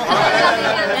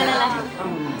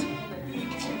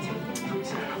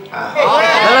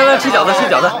来，吃饺子，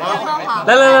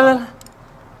来，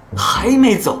还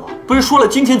没走？不是说了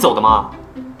今天走的吗？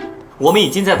我们已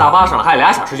经在大巴上了，还有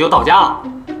2小时就到家了。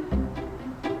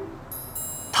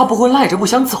他不会赖着不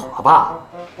想走了吧？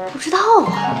不知道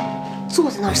啊，坐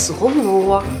在那儿死活不能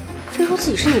窝，非说自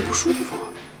己身体不舒服。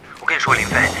我跟你说，林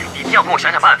飞，你一定要跟我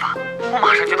想想办法，我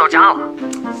马上就到家了。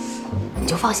你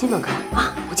就放心吧，哥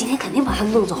啊，我今天肯定把他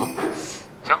们弄走。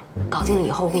行，搞定了以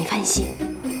后我给你发信息。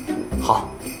好，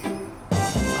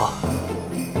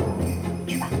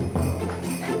去吧。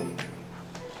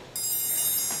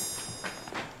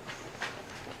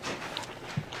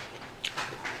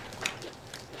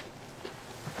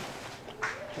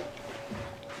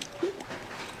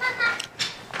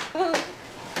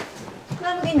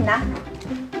妈妈给你拿。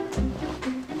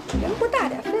人不大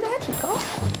点，飞得还挺高。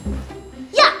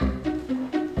呀，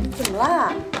怎么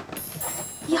了？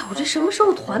呀，我这什么时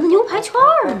候团的牛排券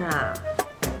啊？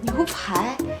牛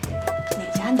排？哪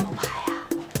家牛排呀？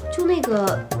就那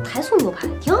个台塑牛排，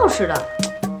挺好吃的，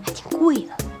还挺贵的。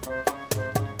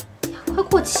呀，快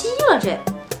过期了这。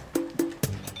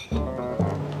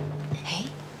哎，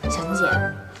小金姐，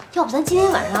要不咱今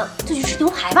天晚上就去吃牛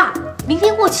排吧？明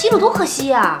天过期了多可惜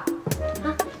呀！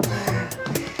啊，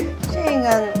这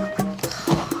个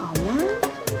好吗？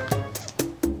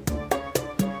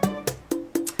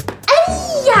哎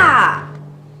呀，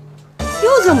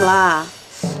又怎么了？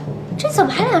这怎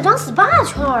么还2张 SPA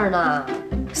券呢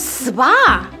 ？SPA？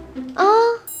 啊，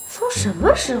说什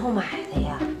么时候买的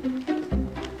呀？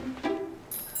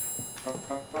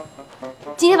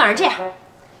今天晚上这样，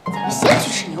咱们先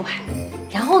去吃牛排，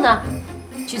然后呢，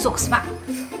去做个 SPA。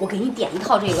我给你点一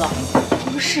套这个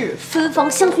中式芬芳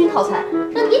香薰套餐，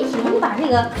让你体验一把这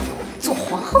个做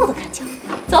皇后的感觉。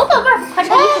走，宝贝儿，快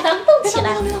穿衣服，咱们动起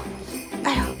来。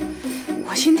哎呀，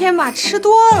我今天吧吃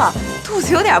多了，肚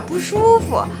子有点不舒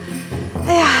服。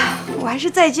哎呀，我还是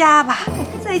在家吧，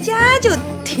在家就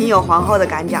挺有皇后的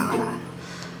感觉的。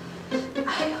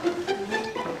哎呀，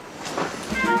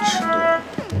吃多了。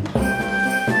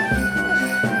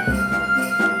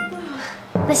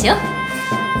那行，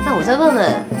那我再问问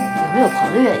有没有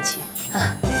朋友愿意去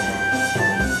啊？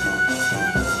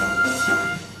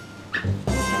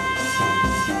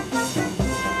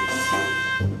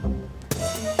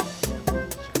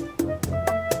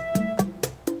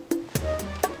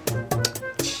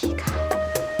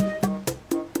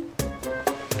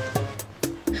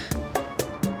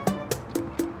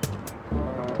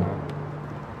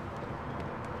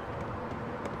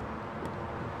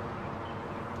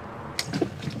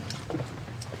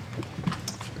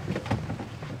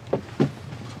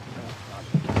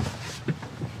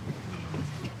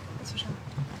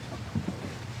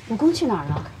武功去哪儿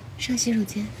了？上洗手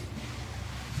间。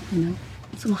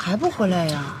怎么还不回来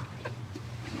呀？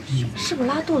是不是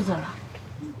拉肚子了？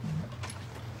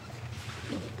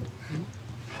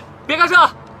别开车！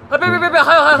啊，别，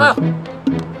还有。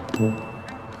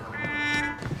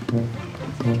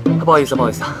不好意思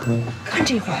啊。看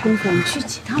这会儿功夫，你去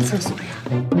几趟厕所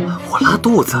呀？我拉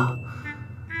肚子。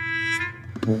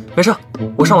没事，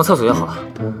我上完厕所就好了。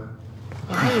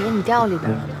我还以为你掉里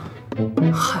边了呢。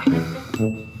嗨。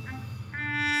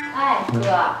哎，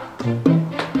哥，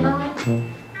啊，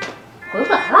回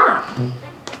不来啦？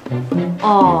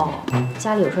哦，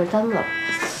家里有事耽误了。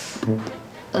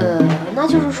那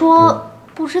就是说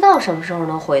不知道什么时候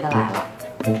能回得来了。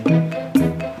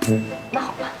那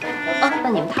好吧，啊，那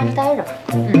你们踏实待着吧。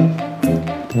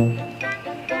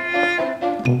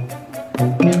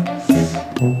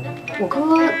我哥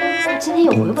今天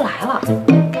又回不来了。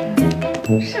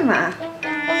是吗？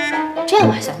这样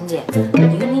吧，小青姐，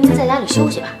你跟明明在家里休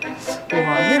息吧。我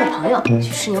约了朋友去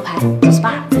吃牛排，走 SPA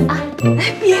啊！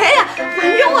别呀，反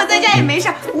正我在家也没事，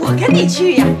我跟你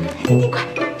去呀。你快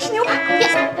吃牛排。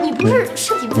你不是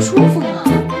身体不舒服吗？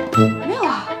没有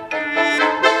啊，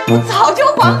我早就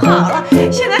缓好了，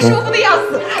现在舒服的要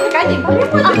死。你赶紧把别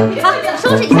换了，好，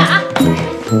收拾一下啊。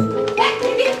来，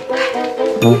你快，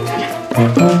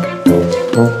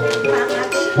妈妈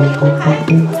吃牛排。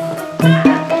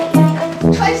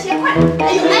穿鞋快！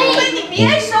哎呦，你别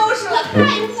收拾了，太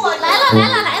磨叽了。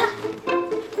来了。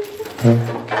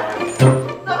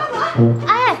走吧。哎。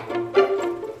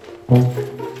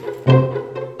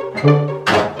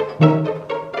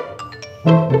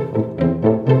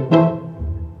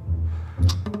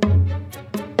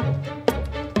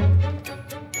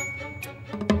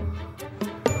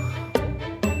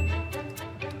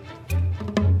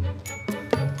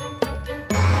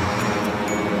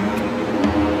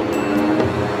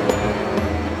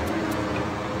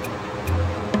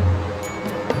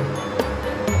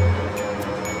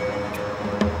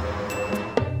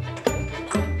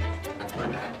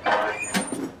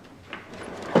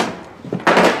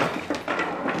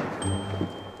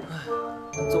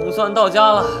总算到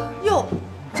家了。哟，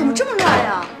怎么这么乱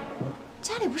呀？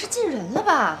家里不是进人了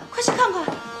吧？快去看看，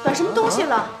买什么东西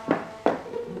了？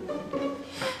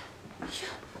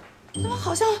怎么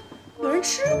好像有人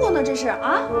吃过呢？这是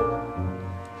啊？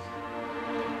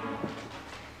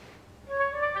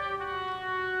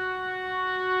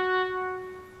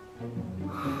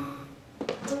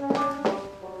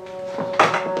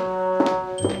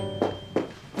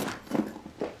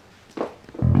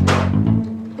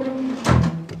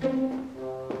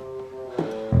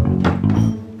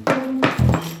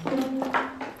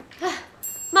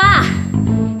妈，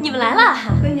你们来了。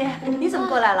闺女，你怎么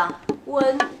过来了？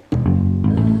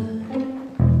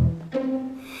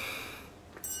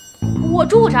我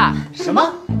住这儿。什么？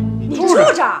你住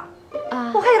这儿？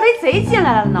啊，我还以为贼进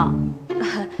来了呢。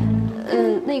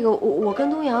那个我跟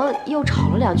东阳又吵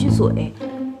了2句嘴，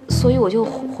所以我就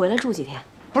回来住几天。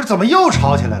不是，怎么又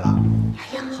吵起来了？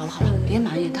哎呀，好了，别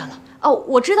埋怨他了。哦，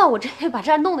我知道我这把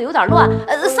这儿弄得有点乱，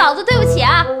嫂子对不起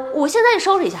啊，我现在就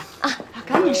收拾一下啊，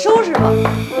赶紧收拾吧。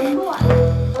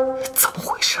怎么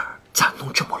回事？家里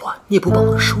弄这么乱，你也不帮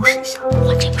忙收拾一下？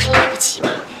我这不是来不及吗？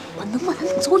我能把他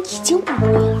弄走已经不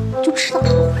容易了，就知道他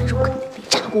回来之后肯定没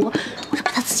炸锅，我这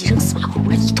把他自己扔司马库，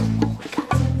我这一通往回赶。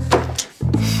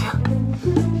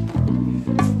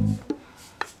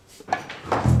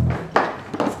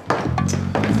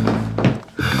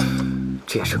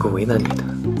这也是个为难你的，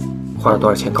花了多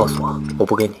少钱告诉我，我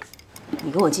不给你。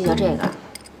你跟我计较这个，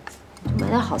买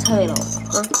点好菜喂了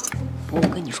我啊！不过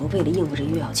我跟你说，为了应付这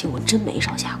岳小青，我真没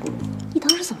少下功夫。你当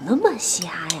时怎么那么瞎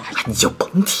呀？你就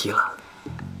甭提了。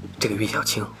这个岳小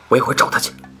青，我一会儿找她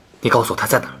去。你告诉我她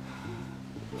在哪儿。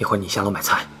一会儿你下楼买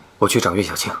菜，我去找岳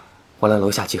小青。完了，楼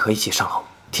下集合一起上楼，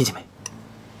听见没？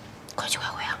快去快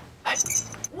回啊！哎，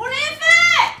吴林飞，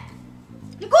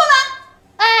你过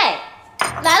来！哎，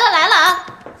来了啊！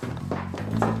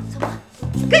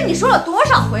跟你说了多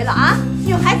少回了啊？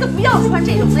女孩子不要穿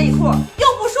这种内裤，又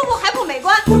不舒服还不美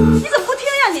观，你怎么不听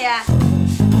呀你？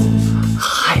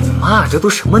嗨妈，这都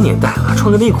什么年代了，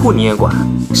穿个内裤你也管？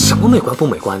什么美观不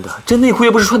美观的？这内裤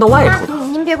又不是穿到外头的。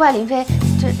您别怪林飞，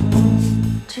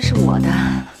这是我的。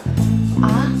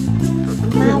啊，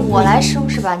妈，我来收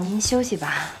拾吧，您休息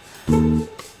吧。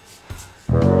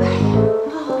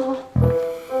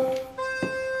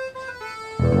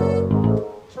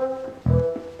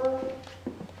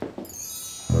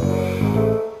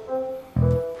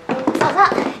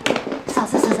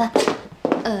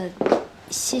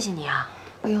谢谢你啊，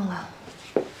不用了。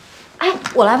哎，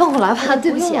我来吧，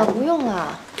对不起啊，不用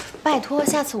了。拜托，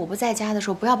下次我不在家的时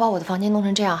候，不要把我的房间弄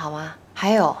成这样，好吗？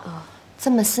还有，这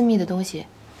么私密的东西，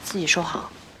自己收好。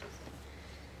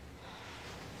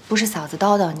不是嫂子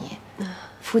叨叨你，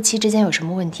夫妻之间有什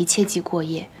么问题，切忌过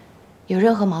夜。有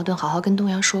任何矛盾，好好跟东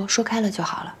阳说，说开了就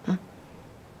好了。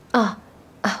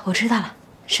我知道了，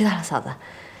知道了，嫂子。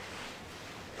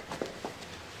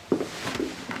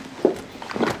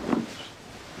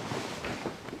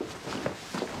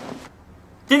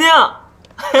丁丁，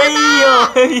哎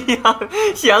呀，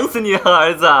想死你了，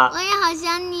儿子。我也好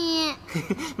想你。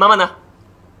妈妈呢？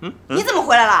你怎么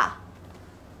回来了？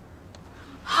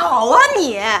好啊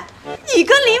你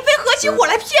跟林飞合起伙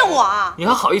来骗我啊！你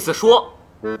还好意思说？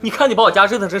你看你把我家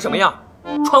折腾成什么样，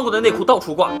穿过的内裤到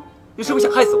处挂，你是不是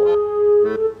想害死我？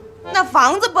那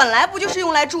房子本来不就是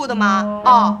用来住的吗？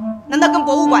哦，难道跟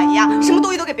博物馆一样，什么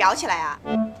东西都给裱起来啊？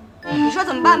你说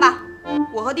怎么办吧？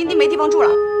我和丁丁没地方住了。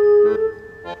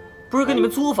不是跟你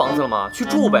们租房子了吗？去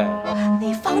住呗。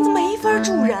那房子没法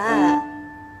住人。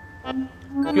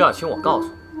岳小青，我告诉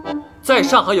你，在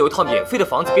上海有一套免费的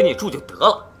房子给你住就得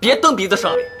了，别蹬鼻子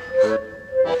上脸。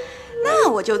那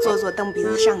我就做蹬鼻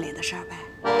子上脸的事儿呗。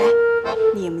哎，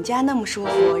你们家那么舒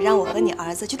服，让我和你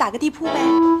儿子去打个地铺呗。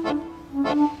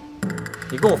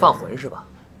你跟我犯浑是吧？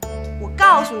我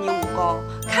告诉你，武功，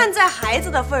看在孩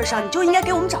子的份上，你就应该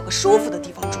给我们找个舒服的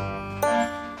地方住。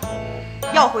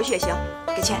要回去也行，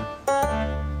给钱。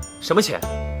什么钱？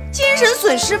精神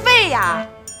损失费呀！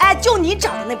哎，就你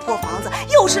找的那破房子，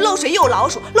又是漏水又老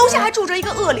鼠，楼下还住着一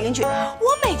个恶邻居，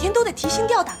我每天都得提心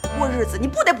吊胆的过日子，你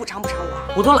不得补偿补偿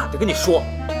我？我都懒得跟你说，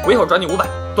我一会儿转你500，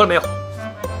多了没有？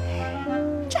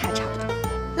这还差不多。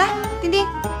来，丁丁，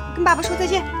跟爸爸说再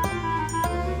见。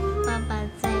爸爸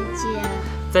再见。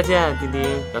再见，丁丁，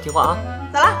要听话啊。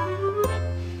走了，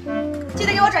记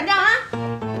得给我转账啊。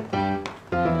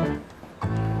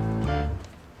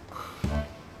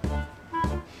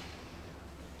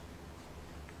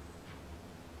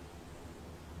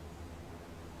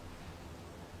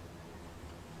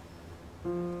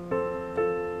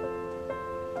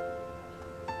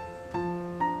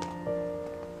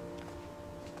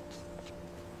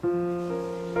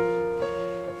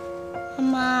妈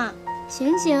妈，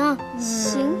醒醒，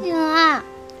醒醒啊！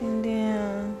丁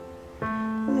丁，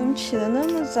你怎么起得那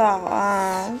么早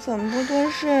啊？怎么不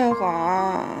多睡会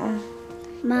儿？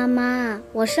妈妈，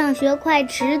我上学快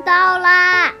迟到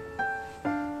啦！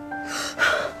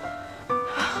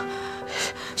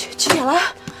几点了？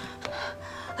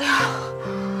哎呀，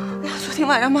昨天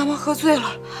晚上妈妈喝醉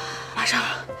了，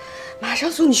马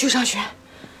上送你去上学。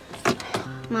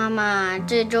妈妈，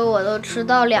这周我都迟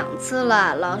到2次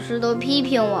了，老师都批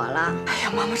评我了。哎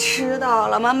呀，妈妈知道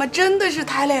了，妈妈真的是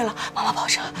太累了，妈妈保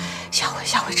证，下回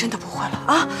真的不会了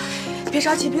啊！别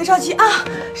着急啊，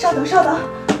稍等，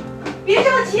别着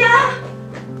急啊！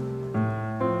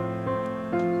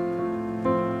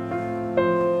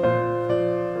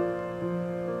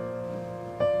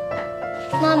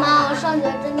妈妈，我上学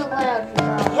真的快要迟到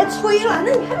了。别催了，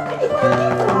那你还不赶紧换衣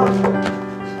服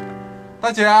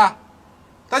啊？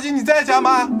大姐，你在家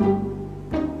吗？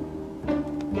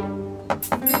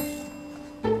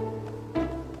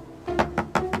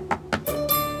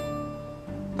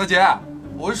大姐，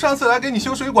我是上次来给你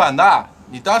修水管的，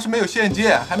你当时没有现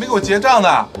金，还没给我结账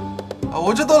呢。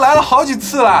我这都来了好几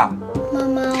次了。妈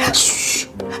妈，嘘，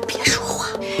别说话。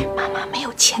妈妈没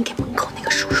有钱给门口那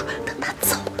个叔叔，等他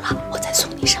走了，我再送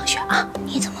你上学啊。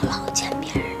你怎么老欠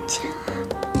别人钱啊？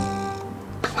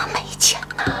妈妈没钱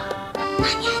呢。那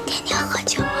你还天天喝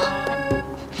酒？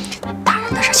大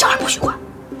人的事小孩不许管。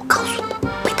我告诉你，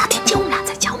被他听见我们俩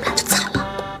在家，我们俩就惨了。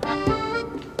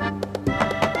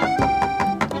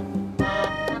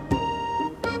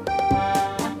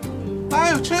哪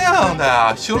有这样的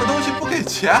呀？修了东西不给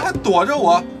钱还躲着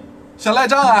我，想赖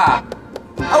账啊？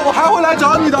我还会来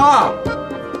找你的。妈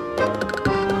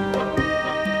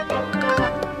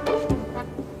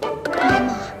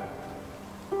妈，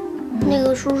那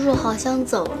个叔叔好像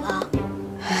走了。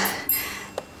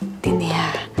丁丁，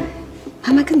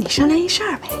妈妈跟你商量一事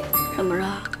儿呗。什么事？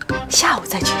下午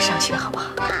再去上学好不好？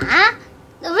啊？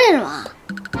那为什么？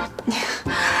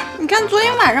你看昨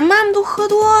天晚上妈妈都喝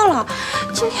多了，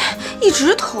今天一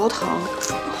直头疼。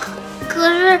可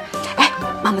是，哎，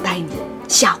妈妈答应你，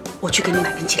下午我去给你买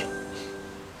冰淇淋。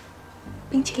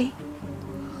冰淇淋？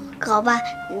好吧，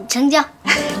成交。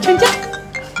成交。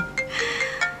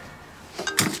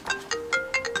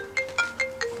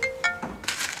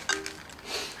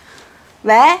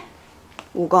喂，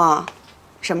武功，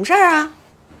什么事儿啊？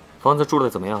房子住的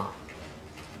怎么样？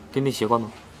丁丁习惯吗？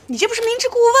你这不是明知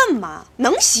故问吗？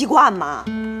能习惯吗？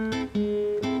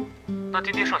那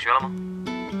丁丁上学了吗？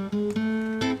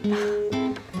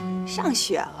上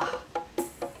学了。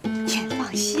你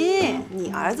放心，你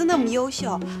儿子那么优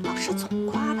秀，老师总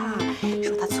夸他，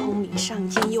说他聪明上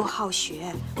进又好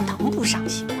学，我能不伤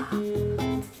心吗？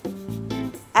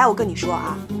哎，我跟你说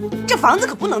啊，这房子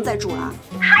可不能再住了，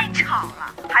太吵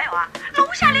了。还有啊，楼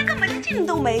下连个门禁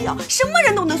都没有，什么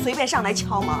人都能随便上来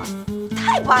敲门，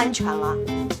太不安全了。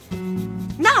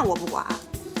那我不管，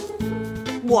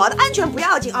我的安全不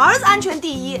要紧，儿子安全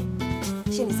第一。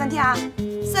限你3天啊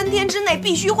，3天之内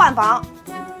必须换房。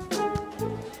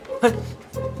哎，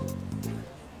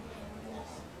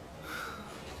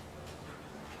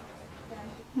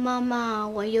妈妈，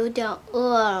我有点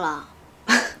饿了。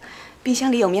冰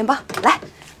箱里有面包，来，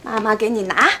妈妈给你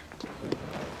拿。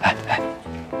哎，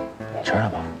你知道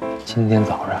吗？今天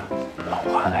早上老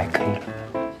韩挨 K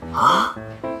了。啊？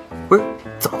不是，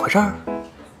怎么回事？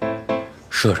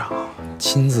社长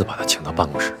亲自把他请到办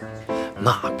公室，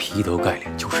那劈头盖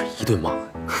脸就是一顿骂。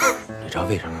你知道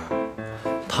为什么？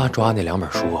他抓那2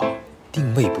本书啊，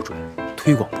定位不准，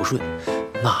推广不顺，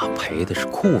那赔的是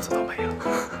裤子都没了。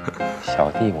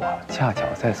小弟我恰巧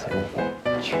在此路过，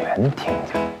全听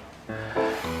见了。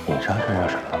你知道这叫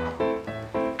什么吗？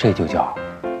这就叫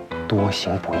多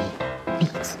行不义必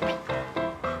自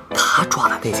毙。他抓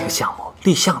的那几个项目，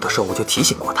立项的时候我就提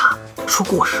醒过他，说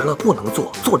过时了不能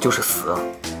做，做就是死，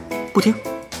不听。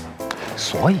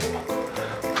所以嘛，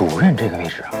主任这个位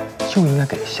置啊，就应该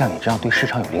给像你这样对市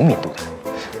场有灵敏度的人。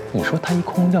你说他一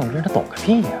空降兵，他懂个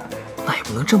屁呀！那也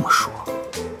不能这么说。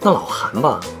那老韩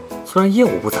吧，虽然业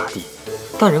务不咋地，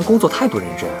但人工作态度认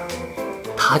真。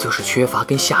他就是缺乏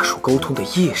跟下属沟通的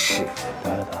意识。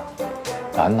得，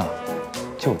咱呢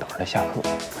就等着他下课，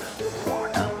我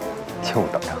呢就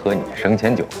等着喝你生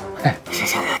前酒。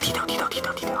行，低调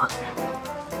啊！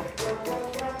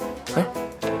哎，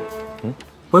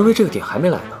微微这个点还没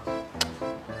来呢。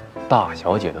大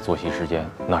小姐的作息时间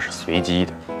那是随机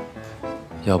的，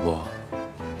要不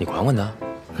你管管她？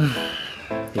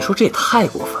你说这也太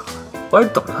过分了，我还是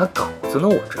等着他稿子呢，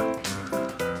我这。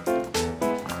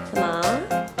干嘛？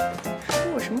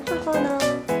说我什么坏话呢？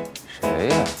谁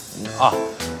呀？啊，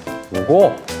武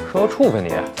功说要处分你。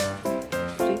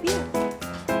随便。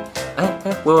哎，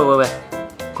喂，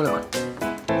过来。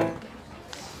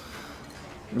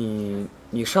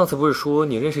你上次不是说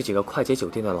你认识几个快捷酒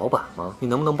店的老板吗？你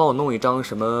能不能帮我弄一张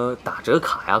什么打折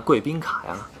卡呀、贵宾卡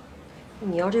呀？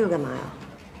你要这个干嘛呀？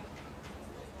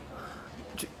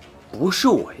这不是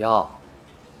我要，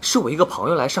是我一个朋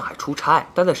友来上海出差，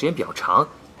待的时间比较长，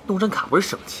弄张卡不是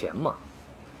省钱吗？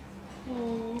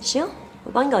行，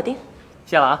我帮你搞定。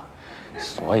谢了啊。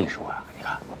所以说呀，你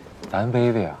看，咱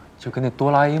薇薇啊，就跟那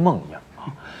哆啦 A 梦一样啊，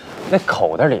那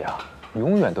口袋里啊，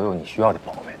永远都有你需要的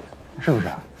宝贝，是不是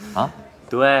啊？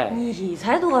对。你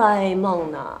才哆啦 A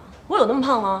梦呢，我有那么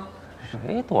胖吗？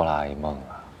谁哆啦 A 梦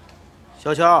啊？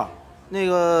小乔，那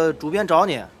个主编找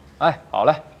你。哎，好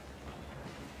嘞，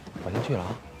我先去了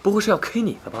啊。不会是要 K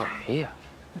你的吧？哎呀，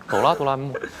走了，哆啦 A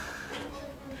梦。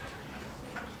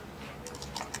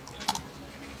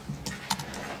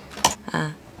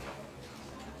啊，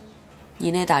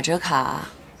你那打折卡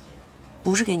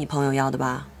不是给你朋友要的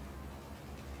吧？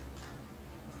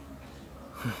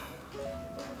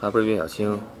还不是岳小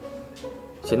青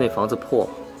嫌那房子破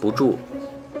不住，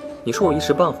你说我一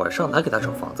时半会儿上哪给他找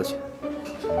房子去？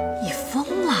你疯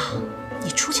了！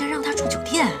你出钱让他住酒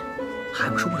店，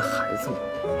还不是为了孩子吗？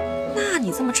那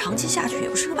你这么长期下去也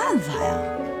不是个办法呀。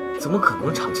怎么可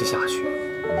能长期下去？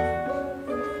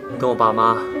等我爸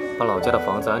妈把老家的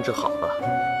房子安置好了，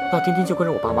那丁丁就跟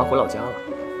着我爸妈回老家了。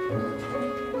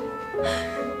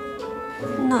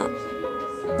那，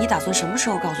你打算什么时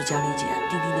候告诉江丽姐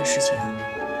丁丁的事情啊？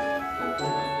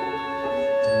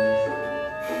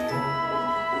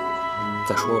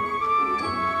再说吧，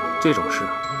这种事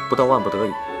不到万不得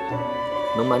已，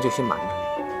能瞒就先瞒着。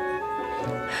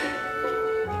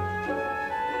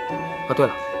啊，对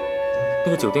了，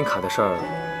那个酒店卡的事儿，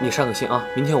你上个心啊，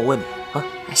明天我问你啊。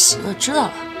哎，行了，知道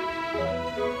了。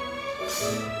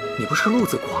你不是路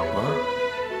子广吗？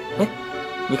哎，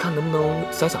你看能不能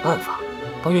想办法，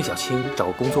帮岳小青找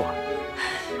个工作？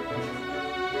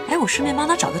哎，我顺便帮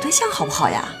他找个对象好不好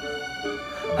呀？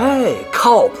哎，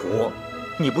靠谱。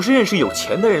你不是认识有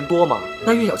钱的人多吗？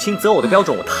那岳小青择偶的标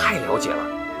准我太了解了，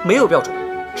没有标准，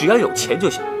只要有钱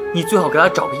就行。你最好给他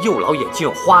找个又老眼睛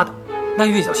又花的，那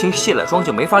岳小青卸了妆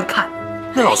就没法看，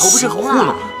那老头不是很糊弄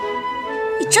吗？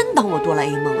你真当我哆啦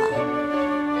A 梦啊？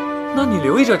那你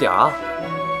留意着点啊。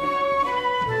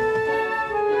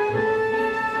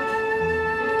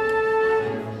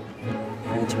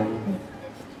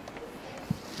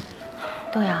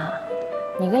对啊，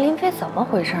你跟林飞怎么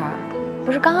回事儿？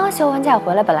不是刚刚休完假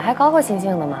回来，本来还高高兴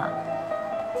兴的吗？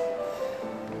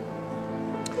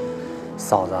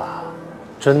嫂子，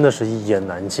真的是一言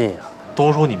难尽啊！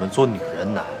都说你们做女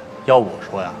人难，要我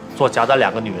说呀，做夹在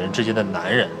2个女人之间的男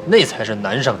人，那才是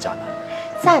难上加难。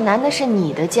再难的是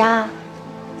你的家，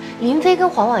林飞跟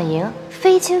黄婉莹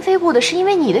非亲非故的，是因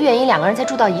为你的原因，2个人才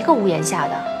住到一个屋檐下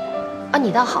的。啊，你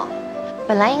倒好，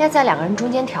本来应该在2个人中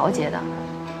间调节的，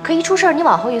可一出事儿你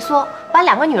往后一缩，把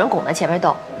2个女人拱在前面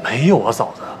斗。没有啊，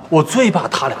嫂子，我最怕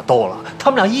他俩斗了，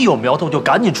他们俩一有苗头就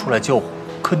赶紧出来救火。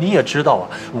可你也知道啊，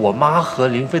我妈和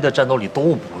林飞的战斗力都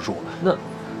不弱，那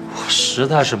我实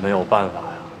在是没有办法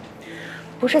呀。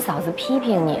不是嫂子批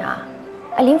评你啊，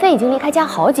哎，林飞已经离开家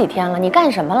好几天了，你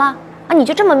干什么了？啊，你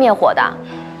就这么灭火的？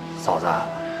嫂子，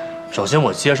首先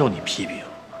我接受你批评，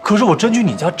可是我真去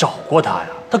你家找过他呀，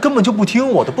他根本就不听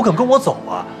我的，不肯跟我走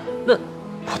啊。那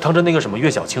我当着那个什么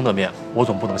岳小青的面，我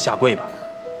总不能下跪吧？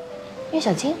岳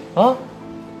小青啊，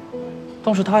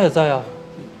当时他也在啊，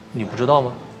你不知道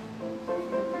吗？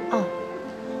哦。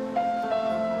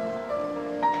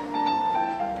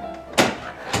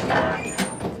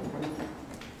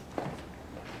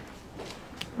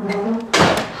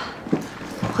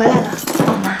回来了，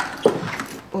妈。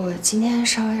我今天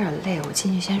稍微有点累，我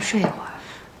进去先睡一会儿。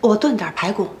我炖点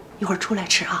排骨，一会儿出来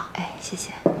吃啊。哎，谢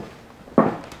谢。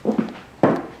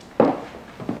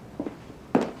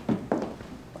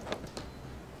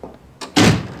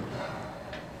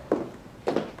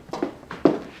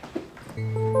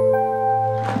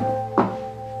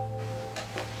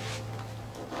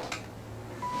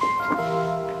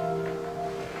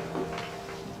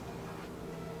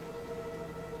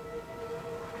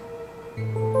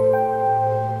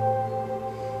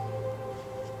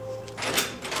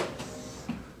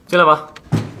进来吧。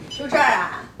就这儿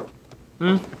啊？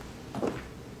嗯，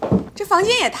这房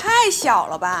间也太小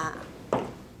了吧？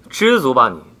知足吧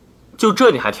你，就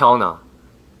这你还挑呢？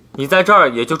你在这儿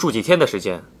也就住几天的时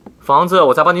间，房子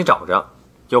我再帮你找着，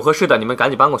有合适的你们赶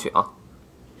紧搬过去啊。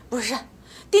不是，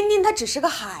丁丁他只是个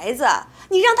孩子，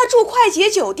你让他住快捷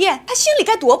酒店，他心里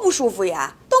该多不舒服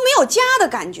呀，都没有家的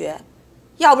感觉。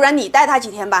要不然你带他几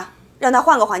天吧，让他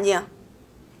换个环境。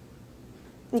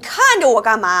你看着我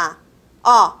干嘛？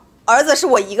哦，儿子是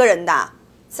我一个人的。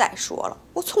再说了，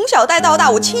我从小带到大，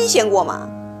我清闲过吗？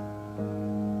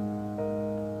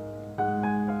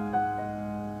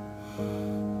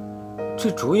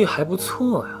这主意还不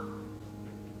错呀。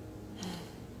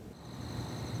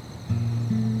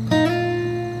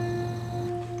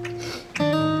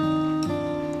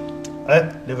哎，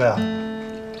林飞啊，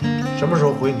什么时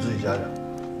候回你自己家去？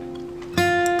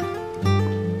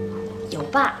有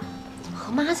爸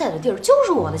和妈在的地儿就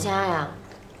是我的家呀。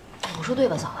我说对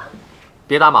吧，嫂子？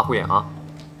别打马虎眼啊！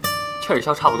气儿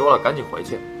消差不多了，赶紧回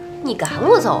去。你赶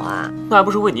我走啊？那还不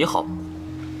是为你好。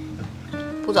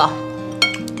不走。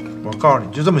我告诉你，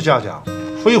就这么下去啊，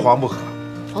非还不可。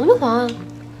还就还啊！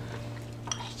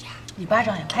你巴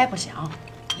掌也拍不响，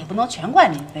也不能全怪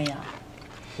林飞呀。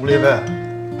吴林飞，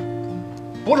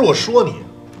不是我说你，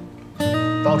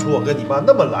当初我跟你妈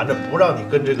那么拦着不让你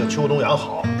跟这个邱东阳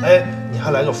好，哎，你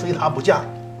还来个非他不嫁。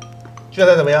现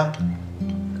在怎么样？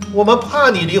我们怕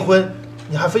你离婚，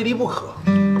你还非离不可。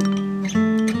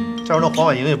再说那黄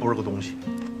婉莹也不是个东西，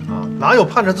啊，哪有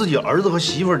盼着自己儿子和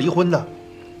媳妇离婚的？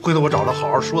回头我找他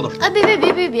好好说的说。哎，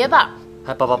别爸！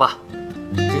哎，爸，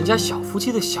人家小夫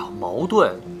妻的小矛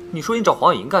盾，你说你找黄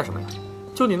婉莹干什么呀？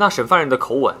就你那审犯人的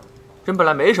口吻，人本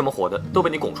来没什么火的，都被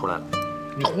你拱出来了。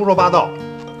你胡说八道！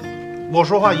我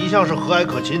说话一向是和蔼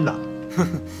可亲的。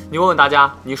你问问大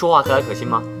家，你说话和蔼可亲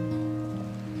吗？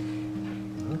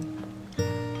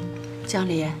江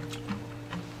离，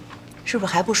是不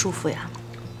是还不舒服呀？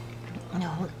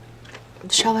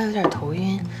稍微有点头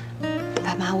晕。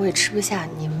爸妈，我也吃不下，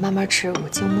你慢慢吃，我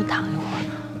进屋躺一会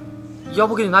儿。要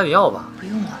不给你拿点药吧？不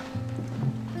用了，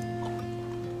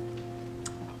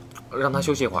让他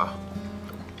休息一会儿。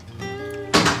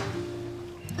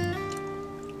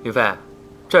林飞，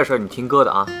这事儿你听哥的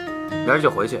啊，明儿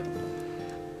就回去。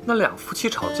那两夫妻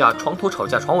吵架，床头吵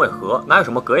架床尾和，哪有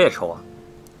什么隔夜仇啊？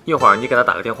一会儿你给他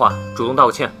打个电话，主动道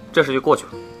个歉，这事就过去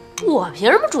了。我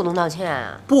凭什么主动道歉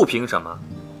啊？不凭什么，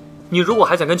你如果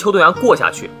还想跟邱东阳过下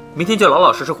去，明天就老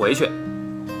老实实回去。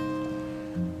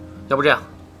要不这样，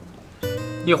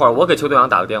一会儿我给邱东阳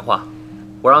打个电话，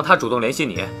我让他主动联系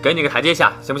你，给你个台阶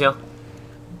下，行不行？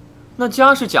那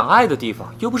家是讲爱的地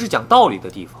方，又不是讲道理的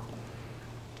地方。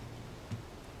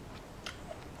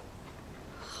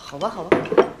好吧，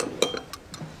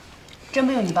真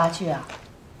不用你爸去啊？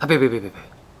啊，别，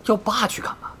要爸去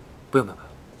干嘛？不用，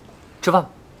吃饭吧。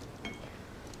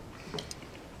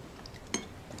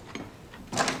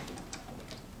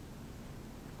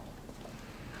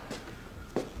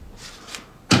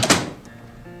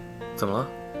怎么了？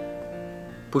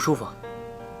不舒服？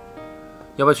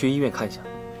要不要去医院看一下？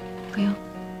不用。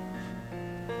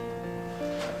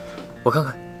我看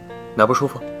看，哪不舒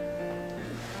服？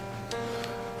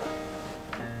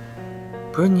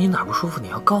不是你哪不舒服，你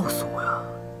要告诉我呀！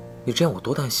你这样我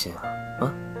多担心啊！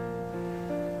啊！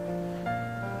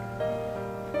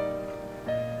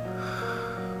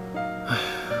哎，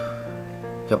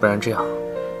要不然这样，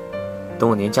等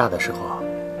我年假的时候，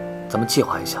咱们计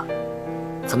划一下，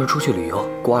咱们出去旅游，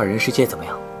过2人世界怎么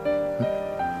样？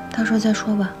到时候再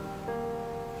说吧。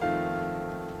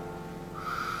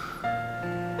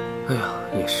哎呀，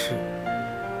也是。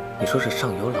你说这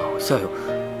上有老下有……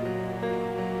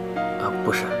啊，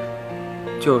不是，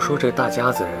就是说这大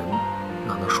家子人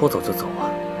哪能说走就走啊？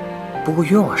不过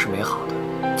愿望是美好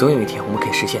的，总有一天我们可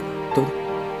以实现的，对不对？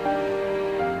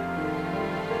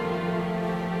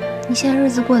你现在日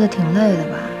子过得挺累的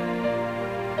吧？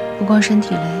不光身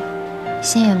体累，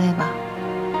心也累吧？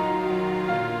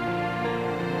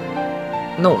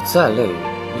那我再累，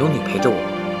有你陪着我，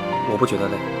我不觉得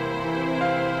累。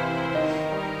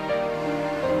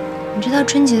你知道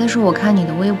春节的时候我看你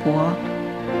的微博，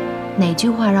哪句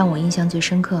话让我印象最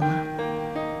深刻吗？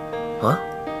啊？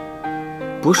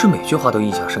不是每句话都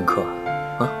印象深刻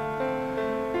啊？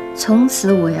从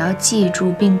此我要记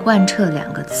住并贯彻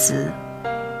2个词，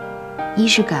一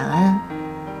是感恩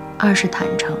，2是坦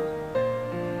诚。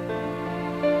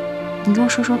你跟我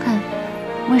说说看，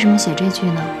为什么写这句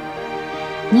呢？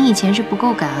你以前是不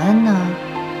够感恩呢，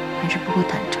还是不够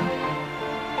坦诚？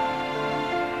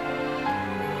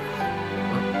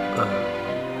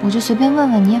我就随便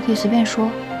问问，你也可以随便说，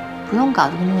不用搞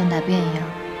得跟路人答辩一样。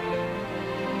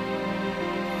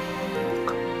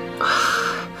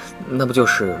那不就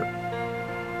是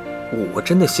我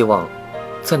真的希望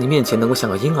在你面前能够像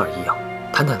个婴儿一样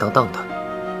坦坦荡荡的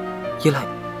依赖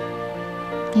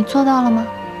你。你做到了吗？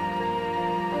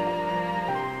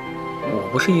我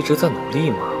不是一直在努力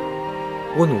吗？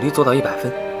我努力做到100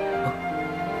分啊！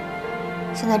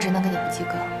现在只能给你不及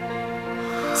格。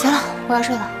行了，我要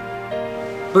睡了。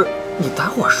不是，你待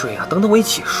会儿睡啊，等等我一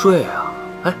起睡啊！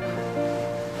哎，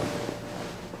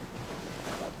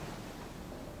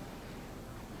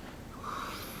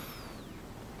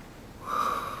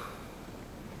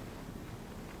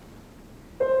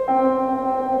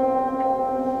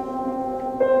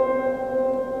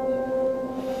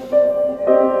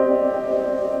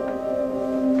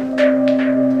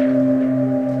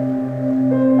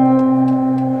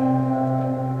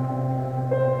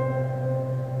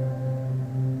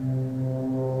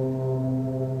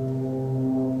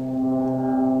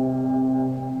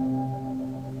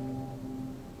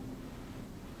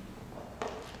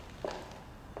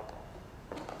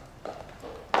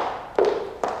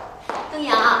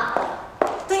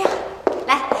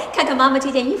妈妈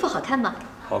这件衣服好看吗？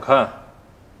好看。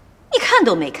你看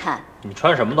都没看。你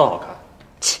穿什么都好看。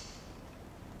切，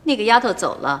那个丫头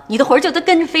走了，你的魂就都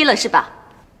跟着飞了是吧？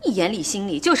你眼里心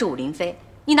里就是武林飞，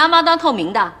你拿妈当透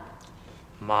明的？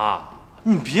妈，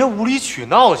你别无理取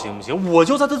闹行不行？我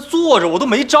就在这坐着，我都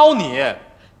没招你。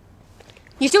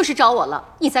你就是招我了，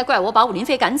你才怪我把武林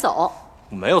飞赶走。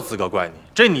我没有资格怪你，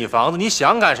这你房子，你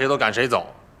想赶谁都赶谁走。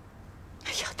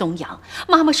哎呀，东阳，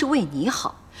妈妈是为你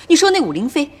好。你说那武林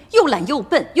飞又懒又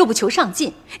笨又不求上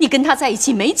进，你跟他在一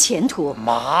起没前途。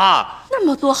妈，那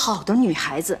么多好的女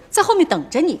孩子在后面等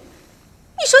着你，你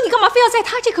说你干嘛非要在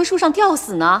他这棵树上吊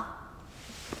死呢？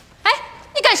哎，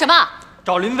你干什么？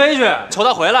找林飞去，求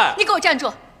他回来。你给我站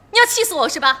住！你要气死我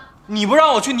是吧？你不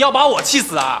让我去，你要把我气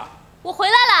死啊！我回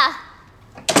来了。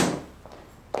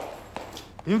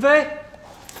林飞。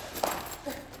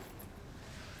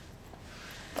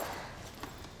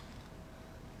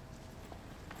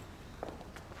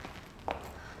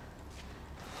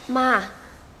妈，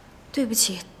对不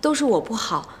起，都是我不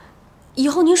好，以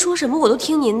后您说什么我都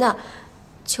听您的，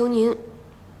求您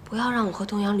不要让我和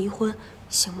东阳离婚，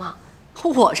行吗？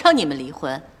我让你们离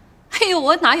婚？哎呦，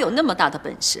我哪有那么大的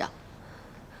本事啊！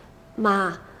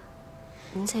妈，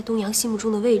您在东阳心目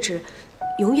中的位置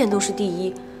永远都是第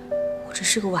一，我只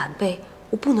是个晚辈，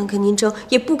我不能跟您争，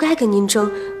也不该跟您争，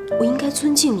我应该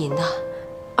尊敬您的，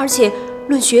而且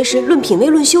论学识、论品味、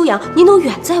论修养，您都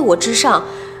远在我之上。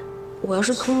我要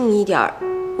是聪明一点，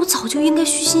我早就应该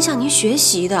虚心向您学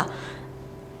习的。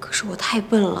可是我太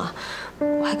笨了，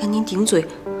我还跟您顶嘴，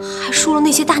还说了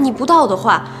那些大逆不道的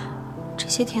话。这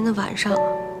些天的晚上，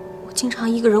我经常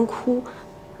一个人哭，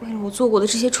为了我做过的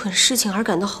这些蠢事情而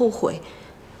感到后悔。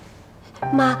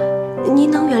妈，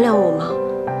您能原谅我吗？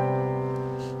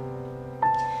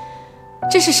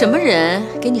这是什么人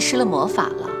给你施了魔法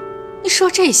了？你说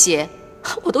这些，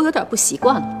我都有点不习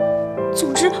惯了。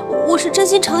总之，我是真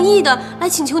心诚意的来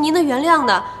请求您的原谅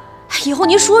的。哎以后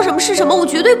您说什么是什么，我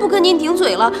绝对不跟您顶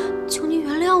嘴了。求您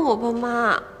原谅我吧，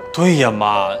妈。对呀，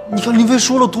妈，你看林飞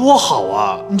说了多好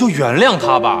啊，你就原谅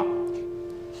他吧。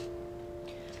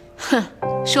哼，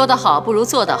说得好不如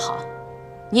做得好，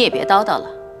你也别叨叨了，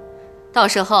到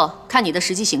时候看你的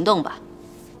实际行动吧。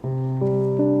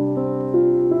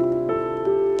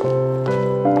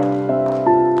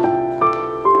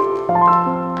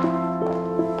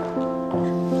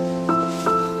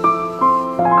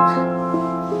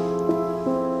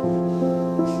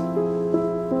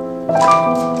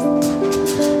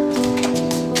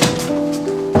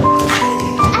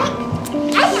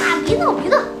哎呀，别闹别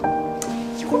闹，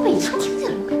一会儿被你妈听见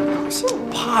了，我可不高兴了。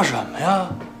怕什么呀？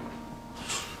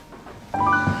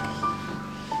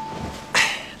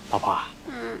老婆，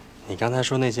你刚才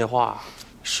说那些话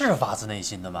是发自内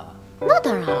心的吗？那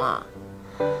当然了，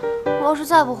我要是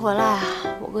再不回来，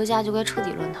我哥家就该彻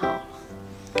底乱套了。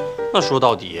那说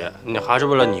到底，你还是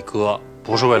为了你哥，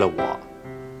不是为了我。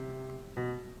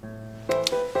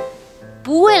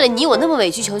不为了你，我那么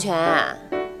委曲求全啊！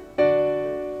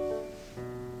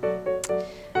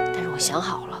但是我想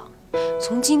好了，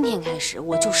从今天开始，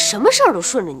我就什么事儿都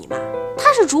顺着你妈，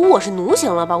她是主，我是奴，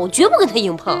行了吧？我绝不跟她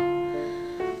硬碰。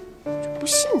不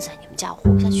信在你们家，我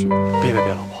活不下去。别，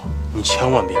老婆，你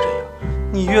千万别这样，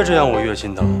你越这样我越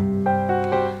心疼。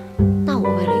那我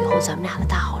为了以后咱们俩的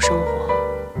大好生活，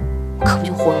我可不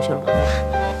就豁出去了吗？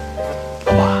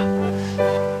老婆，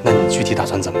那你具体打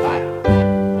算怎么办呀？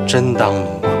真当奴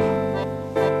吗？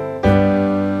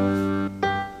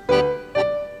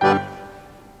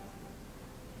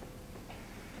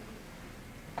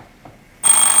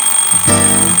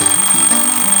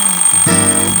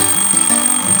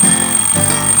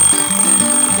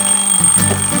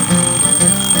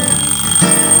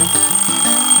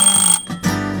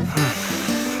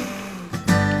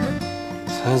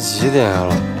才几点啊，老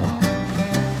婆？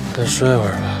再睡会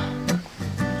儿吧。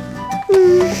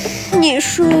你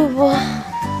睡吧，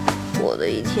我的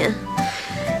一天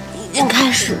已经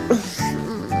开始了。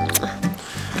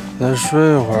再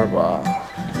睡会儿吧。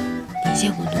你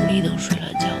见过奴隶能睡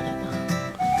懒觉的吗？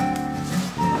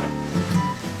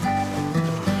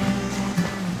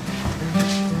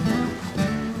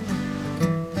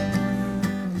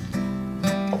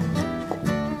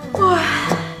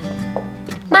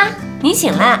妈，你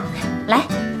醒啦，来。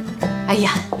哎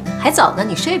呀，还早呢，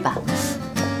你睡吧。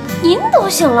您都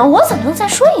醒了，我怎么能再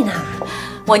睡呢？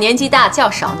我年纪大，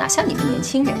觉少，哪像你们年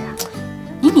轻人啊？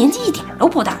您年纪一点都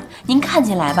不大，您看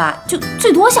起来吧，就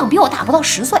最多像比我大不到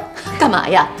10岁。干嘛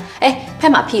呀？哎，拍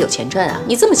马屁有钱赚啊！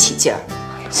你这么起劲儿？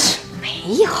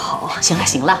没有。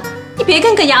行了，你别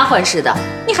跟丫鬟似的，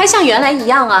你还像原来一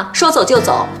样啊，说走就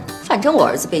走。反正我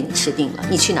儿子被你吃定了，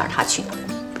你去哪儿他去哪儿。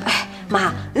哎，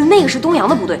妈，那个是东阳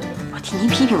的部队，我听您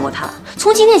批评过他了。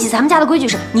从今天起，咱们家的规矩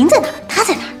是您在哪儿，他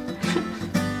在哪儿。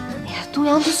东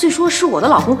阳他虽说是我的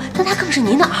老公，但他更是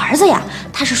您的儿子呀，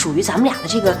他是属于咱们俩的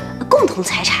这个共同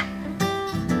财产。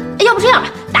要不这样吧，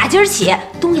打今儿起，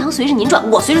东阳随着您转，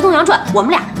我随着东阳转，我们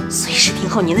俩随时听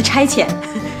候您的差遣。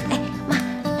哎，妈，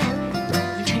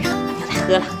您趁热把牛奶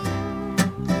喝了。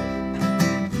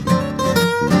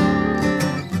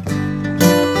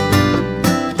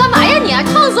干嘛呀你啊？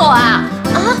烫死我啊！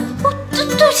啊，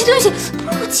对不起，不是，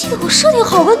我记得我设定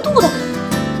好温度的。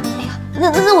哎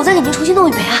呀，那我再给您重新弄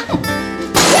一杯啊。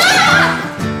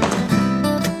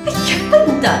哎呀，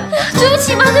笨的！对不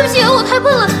起，妈，对不起，我太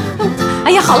笨了。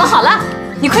哎呀，好了，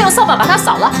你快用扫把把它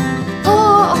扫了。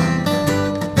哦。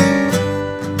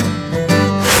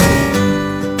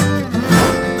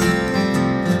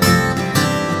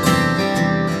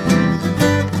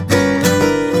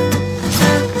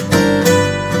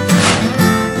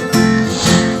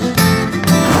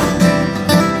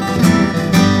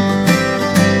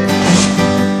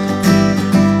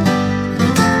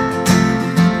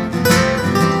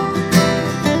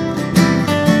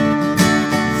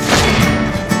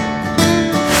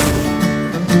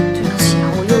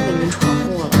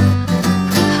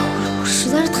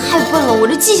我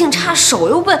这记性差，手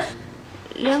又笨，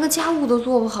连个家务都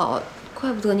做不好，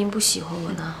怪不得您不喜欢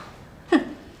我呢。哼，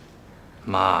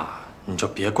妈，你就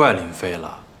别怪林飞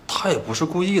了，他也不是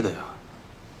故意的呀。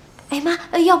哎妈，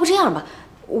要不这样吧，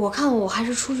我看我还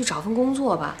是出去找份工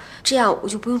作吧，这样我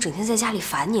就不用整天在家里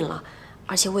烦您了，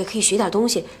而且我也可以学点东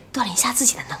西，锻炼一下自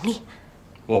己的能力。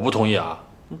我不同意啊，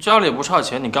家里也不差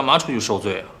钱，你干嘛出去受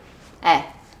罪啊？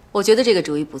哎，我觉得这个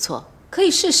主意不错，可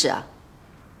以试试啊。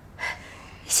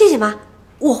谢谢妈，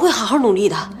我会好好努力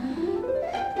的。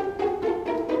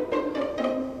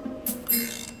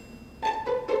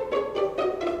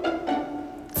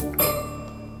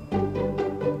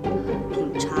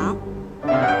品尝，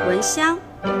闻香，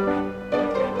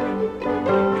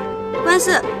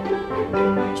式：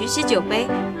举起酒杯，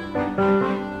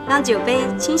让酒杯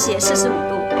倾斜45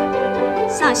度，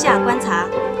上下观察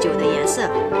酒的颜色，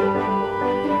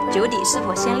酒底是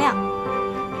否鲜亮。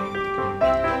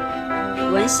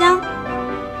闻香，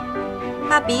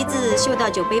把鼻子嗅到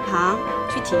酒杯旁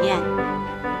去体验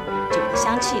酒的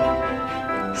香气，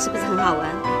是不是很好闻？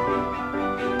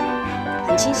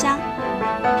很清香。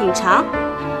品尝，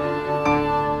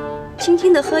轻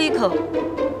轻地喝一口，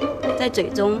在嘴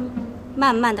中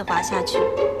慢慢地滑下去，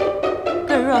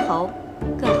更润喉，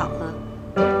更好喝，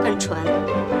更纯。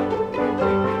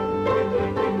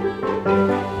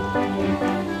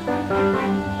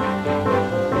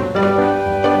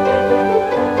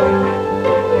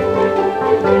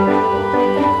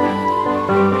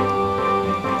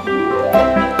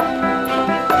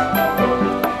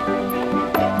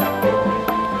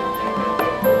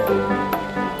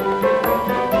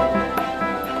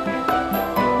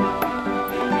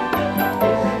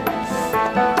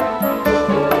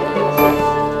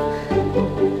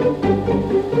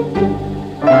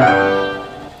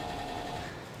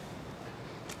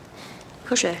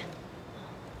喝水。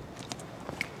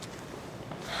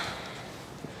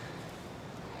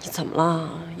你怎么了？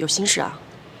有心事啊？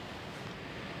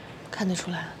看得出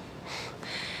来。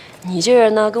你这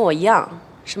人呢，跟我一样，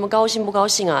什么高兴不高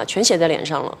兴啊，全写在脸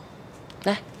上了。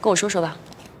来，跟我说说吧。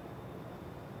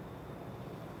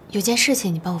有件事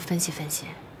情，你帮我分析分析。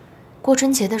过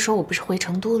春节的时候，我不是回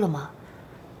成都了吗？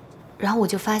然后我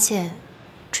就发现，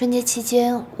春节期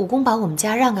间，武功把我们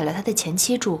家让给了他的前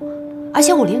妻住。而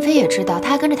且武林飞也知道，他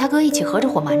还跟着他哥一起合着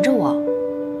伙瞒着我。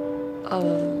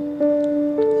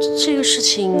这个事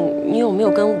情你有没有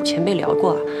跟武前辈聊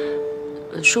过啊？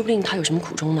说不定他有什么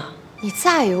苦衷呢。你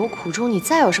再有苦衷，你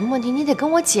再有什么问题，你得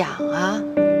跟我讲啊。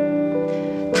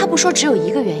他不说只有一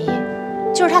个原因，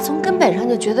就是他从根本上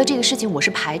就觉得这个事情我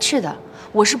是排斥的，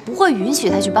我是不会允许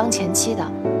他去帮前妻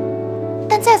的。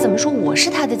但再怎么说，我是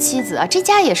他的妻子啊，这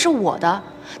家也是我的。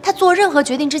他做任何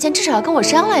决定之前，至少要跟我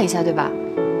商量一下，对吧？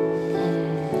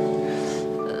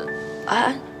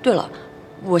哎，对了，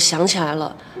我想起来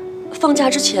了，放假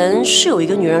之前是有一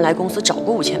个女人来公司找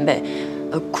过武前辈，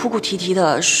哭哭啼啼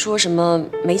的说什么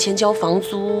没钱交房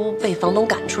租，被房东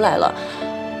赶出来了。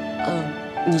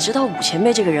你知道武前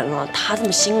辈这个人啊，他这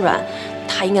么心软，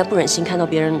他应该不忍心看到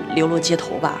别人流落街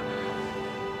头吧？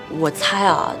我猜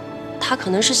啊，他可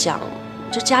能是想，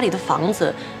这家里的房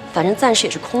子，反正暂时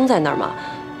也是空在那儿嘛，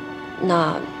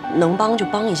那能帮就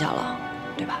帮一下了，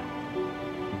对吧？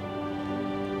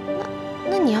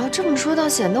那你要这么说，倒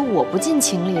显得我不近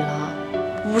情理了。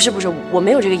不是，我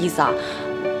没有这个意思啊。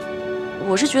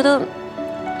我是觉得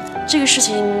这个事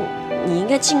情你应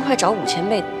该尽快找武前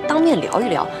辈当面聊一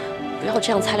聊，不要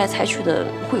这样猜来猜去的，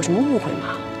会有什么误会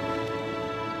吗？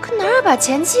可哪有把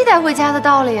前妻带回家的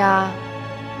道理啊？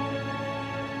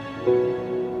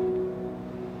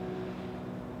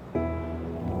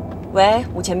喂，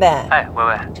武前辈。哎，薇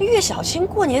薇，这岳小青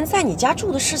过年在你家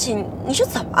住的事情，你是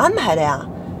怎么安排的呀？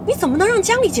你怎么能让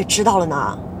江丽姐知道了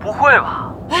呢？不会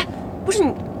吧？哎，不是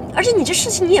你，而且你这事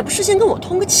情你也不事先跟我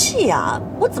通个气呀，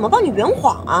我怎么帮你圆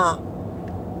谎啊？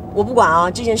我不管啊，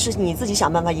这件事情你自己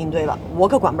想办法应对吧，我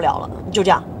可管不了了。就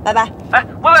这样，拜拜。哎，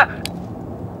薇薇，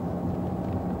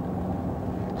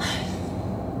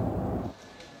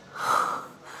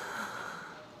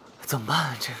怎么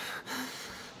办？这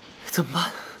怎么办？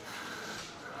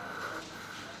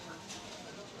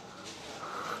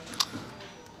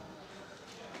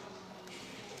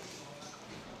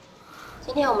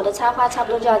今天我们的插花差不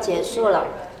多就要结束了，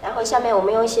然后下面我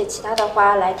们用一些其他的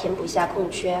花来填补一下空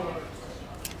缺。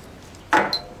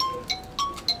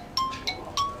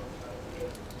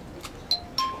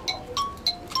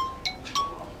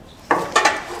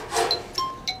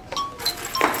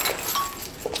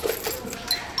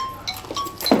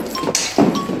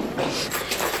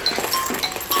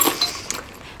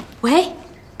喂，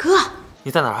哥，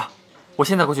你在哪儿啊？我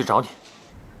现在过去找你。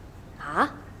啊？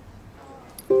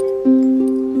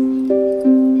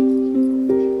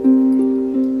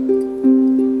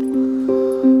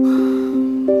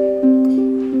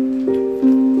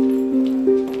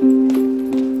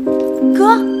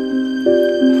哥，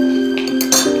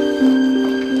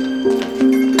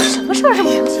什么事儿这么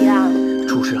着急啊？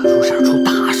出事了，出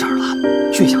大事了！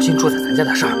岳小青住在咱家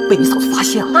的事儿被你嫂子发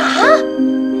现了。啊？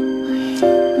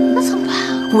那怎么办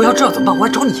啊？我要知道怎么办，我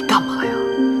还找你干嘛呀？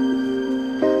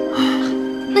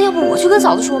那要不我去跟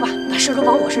嫂子说吧，把事都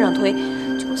往我身上推。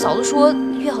就跟嫂子说，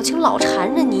岳小青老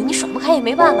缠着你，你甩不开也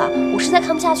没办法。我实在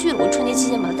看不下去了，我春节期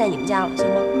间把她带你们家了，行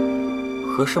吗？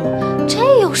合适吗？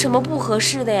这有什么不合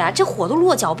适的呀？这火都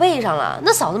落脚背上了，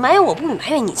那嫂子埋怨我不比埋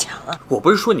怨你强啊！我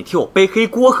不是说你替我背黑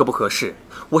锅合不合适，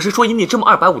我是说以你这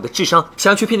么250的智商，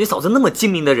想要去骗你嫂子那么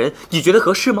精明的人，你觉得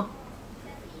合适吗？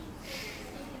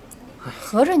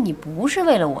合着你不是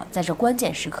为了我在这关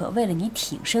键时刻为了你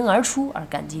挺身而出而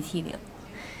感激涕零，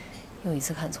又一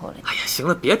次看错了你。哎呀，行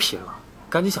了，别贫了，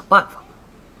赶紧想办法。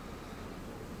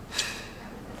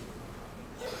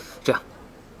这样，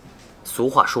俗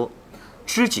话说，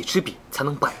知己知彼才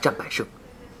能百战百胜。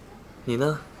你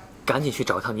呢，赶紧去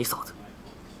找一趟你嫂子，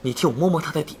你替我摸摸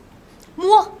她的底。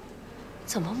摸？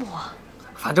怎么摸？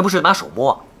反正不是拿手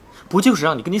摸，不就是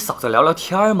让你跟你嫂子聊聊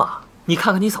天吗？你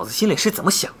看看你嫂子心里是怎么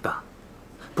想的。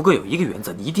不过有一个原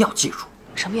则，你一定要记住。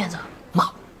什么原则？骂，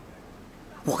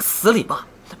往死里骂，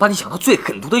把你想到最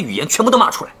狠毒的语言全部都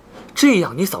骂出来，这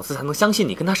样你嫂子才能相信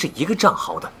你跟她是一个战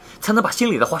壕的，才能把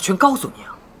心里的话全告诉你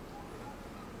啊。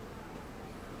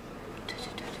对，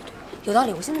有道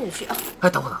理，我现在就去啊。哎，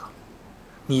等会儿，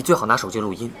你最好拿手机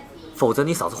录音，否则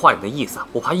你嫂子话里的意思啊，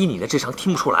我怕以你的智商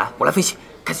听不出来。我来分析，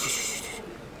赶紧去。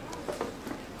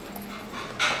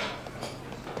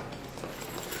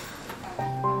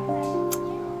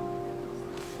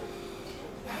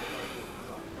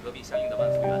隔壁相应的万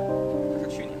福园，它是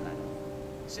去年来的，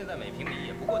现在每平米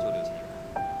也不过就6000元。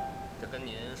这跟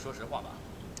您说实话吧，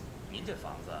您这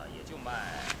房子也就卖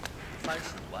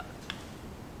35万，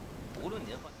无论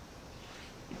您换。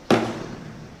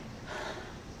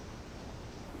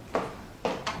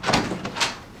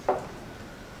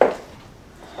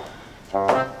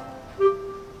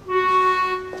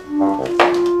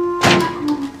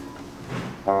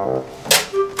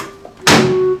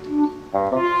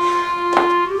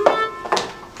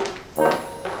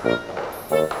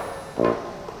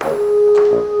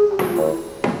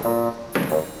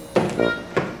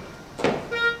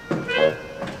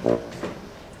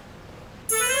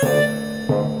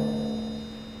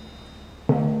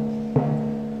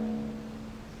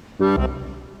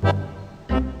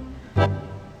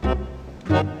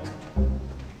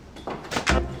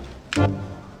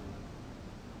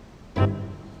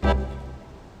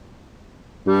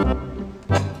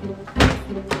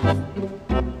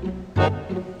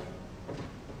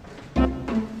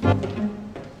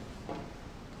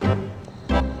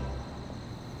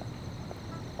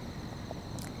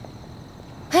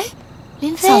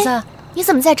林飞，嫂子，你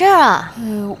怎么在这儿啊？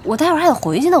我待会儿还得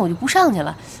回去呢，我就不上去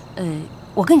了。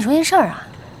我跟你说件事儿啊。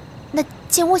那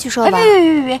进屋去说吧。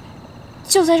别，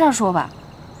就在这儿说吧。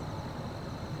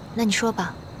那你说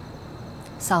吧。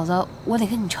嫂子，我得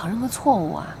跟你承认个错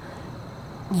误啊，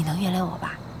你能原谅我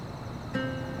吧？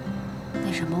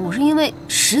那什么，我是因为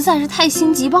实在是太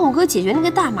心急，帮我哥解决那个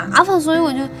大麻烦，所以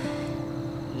我就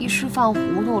一时犯糊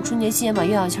涂，我春节期间把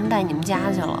岳小青带你们家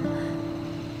去了。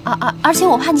而且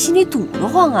我怕你心里堵得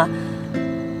慌啊，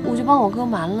我就帮我哥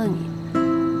瞒了你。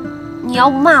你要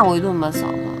不骂我一顿吧，嫂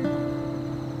子。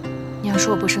你要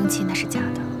说我不生气，那是假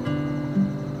的。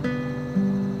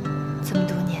这么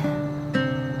多年，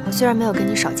我虽然没有跟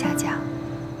你少掐架，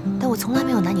但我从来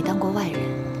没有拿你当过外人。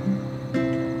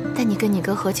但你跟你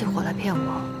哥合起伙来骗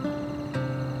我，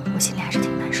我心里还是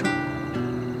挺难受的。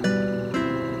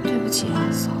对不起啊，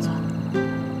嫂子。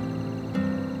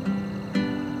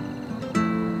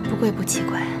不过也不奇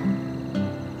怪，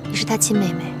你是他亲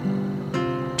妹妹，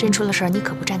真出了事儿，你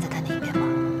可不站在他那一边吗？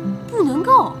不能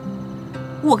够。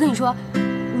我跟你说，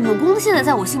武功现在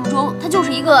在我心目中，他就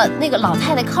是一个那个老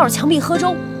太太靠着墙壁喝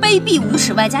粥，卑鄙无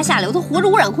耻，外加下流。他活着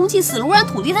污染空气，死了污染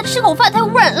土地。他吃口饭，他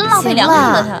污染浪费粮食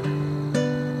呢。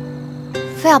他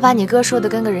非要把你哥说的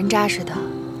跟个人渣似的。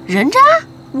人渣？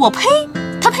我呸！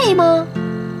他配吗？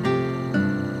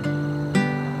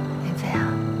林飞啊，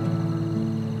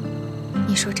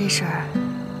你说这事儿，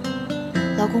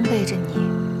老公背着你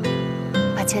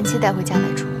把前妻带回家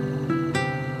来住，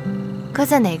搁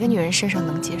在哪个女人身上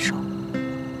能接受？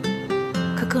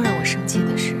可更让我生气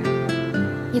的是，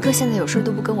你哥现在有事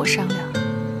都不跟我商量，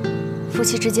夫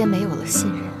妻之间没有了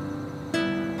信任，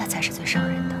那才是最伤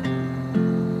人的。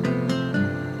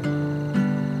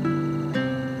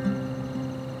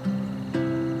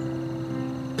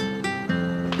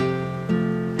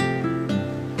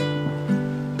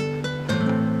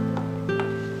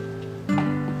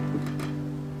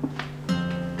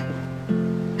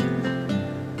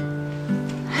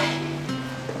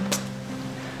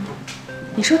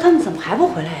你说他们怎么还不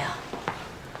回来呀？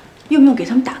用不用给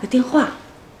他们打个电话？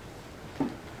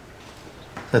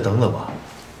再等等吧，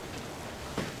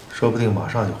说不定马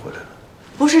上就回来了。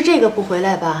不是这个不回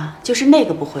来吧，就是那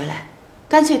个不回来，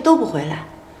干脆都不回来。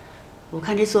我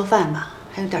看这做饭吧，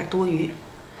还有点多余。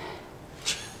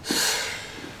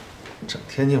整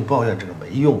天净抱怨这个没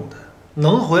用的，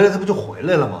能回来他不就回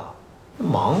来了吗？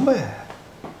忙呗。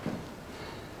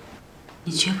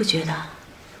你觉不觉得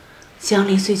江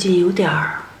离最近有点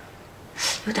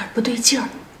不对劲儿，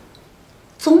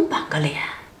总板个脸，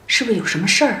是不是有什么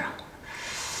事儿啊？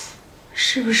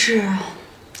是不是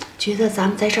觉得咱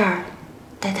们在这儿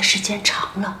待的时间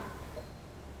长了？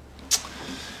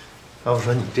要不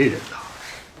说你这人呐，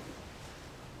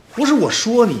不是我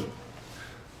说你，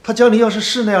他江离要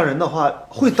是那样人的话，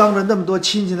会当着那么多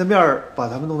亲戚的面把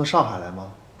他们弄到上海来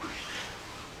吗？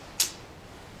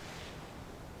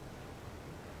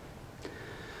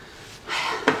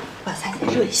把菜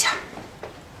再热一下。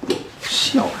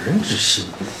小人之心。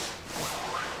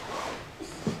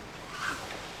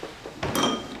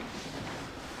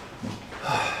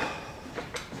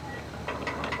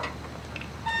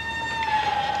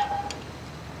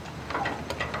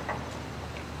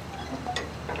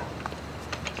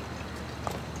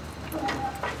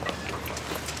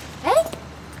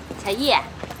彩艺，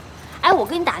哎，我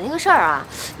跟你打听个事儿啊，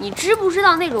你知不知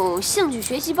道那种兴趣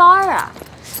学习班啊？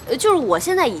就是我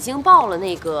现在已经报了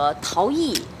那个陶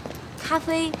艺、咖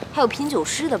啡还有品酒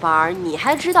师的班，你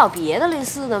还知道别的类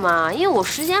似的吗？因为我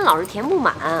时间老是填不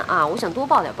满啊，我想多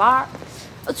报点班。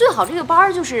最好这个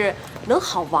班就是能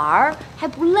好玩还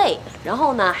不累，然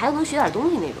后呢还能学点东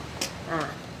西那种啊。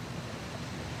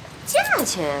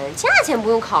价钱不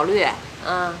用考虑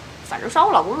啊，反正刷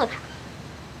我老公的卡。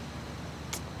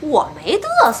我没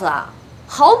嘚瑟，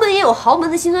豪门也有豪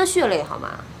门的辛酸血泪，好吗？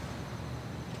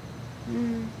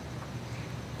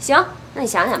行，那你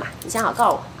想想吧，你想好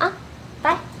告诉我啊，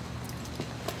拜。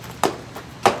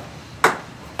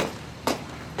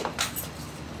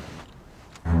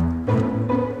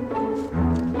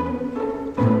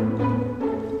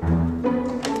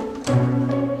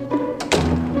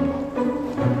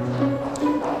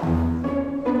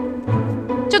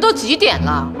这都几点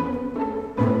了？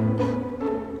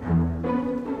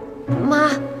妈，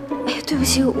哎，对不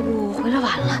起，我回来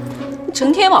晚了。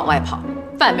成天往外跑，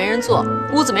饭没人做，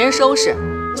屋子没人收拾，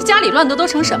这家里乱的都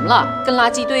成什么了？跟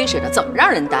垃圾堆似的，怎么让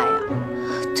人待呀？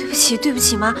对不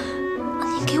起，妈，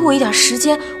您给我一点时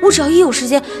间，我只要一有时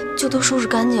间就都收拾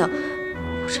干净。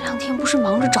我这2天不是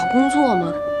忙着找工作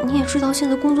吗？你也知道现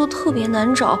在工作特别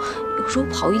难找，有时候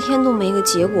跑1天都没个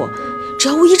结果。只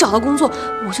要我一找到工作，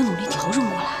我就努力调整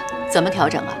过来。怎么调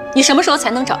整啊？你什么时候才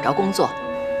能找着工作？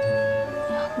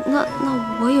那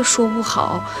我也说不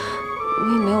好，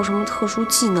我也没有什么特殊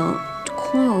技能，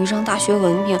空有一张大学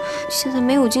文凭，现在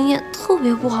没有经验，特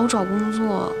别不好找工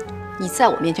作。你在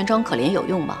我面前装可怜有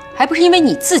用吗？还不是因为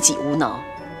你自己无能。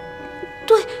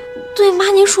对，妈，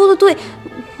您说的对，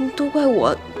都怪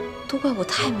我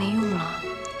太没用了。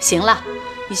行了，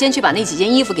你先去把那几件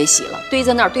衣服给洗了，堆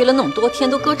在那儿堆了那么多天，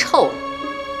都搁臭了。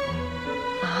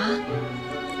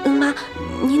妈，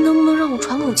您能不能让我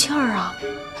喘口气儿啊？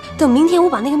等明天我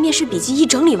把那个面试笔记一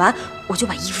整理完，我就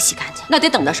把衣服洗干净。那得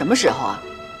等到什么时候啊？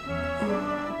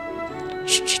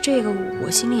这个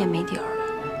我心里也没底儿。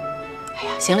哎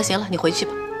呀，行了，你回去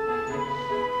吧。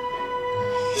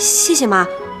谢谢妈，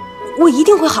我一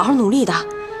定会好好努力的。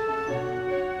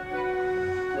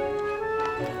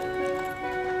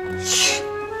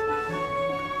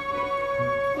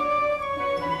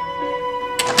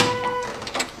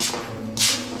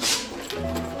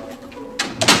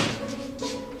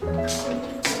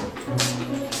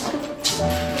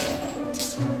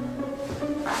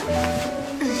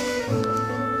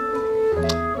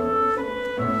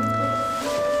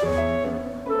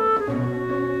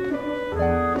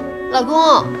老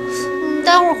公，你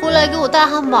待会儿回来给我带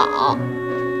汉堡。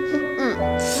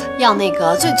要那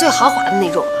个最豪华的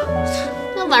那种啊。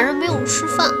那晚上没有吃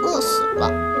饭，饿死了。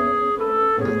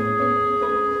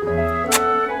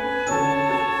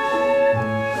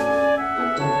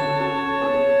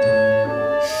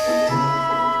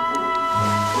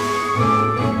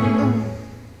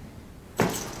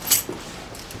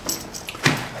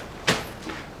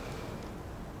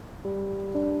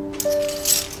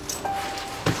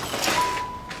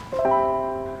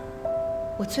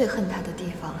我最恨他的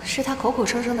地方是他口口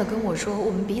声声的跟我说我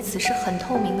们彼此是很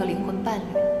透明的灵魂伴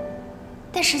侣，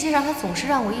但实际上他总是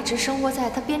让我一直生活在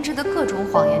他编织的各种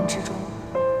谎言之中。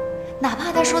哪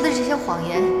怕他说的这些谎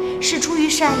言是出于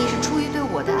善意，是出于对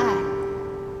我的爱，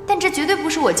但这绝对不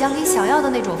是我江离想要的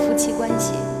那种夫妻关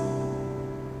系。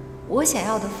我想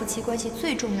要的夫妻关系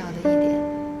最重要的一点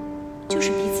就是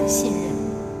彼此信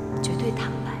任，绝对坦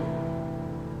白。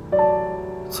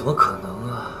怎么可能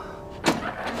啊？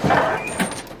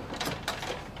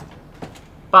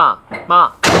爸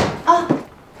妈啊，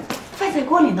饭在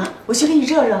锅里呢，我去给你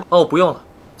热热。哦，不用了，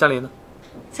江离呢？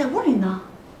在屋里呢。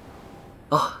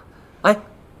啊，哎，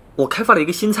我开发了一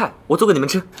个新菜，我做给你们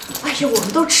吃。哎呀，呀，我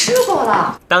们都吃过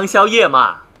了。当宵夜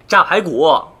嘛，炸排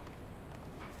骨。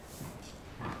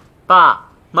爸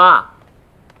妈，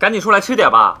赶紧出来吃点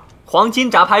吧，黄金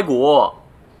炸排骨。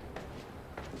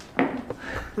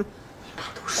你爸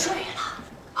都睡了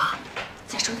啊！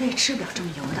再说他也吃不了这么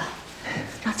油的，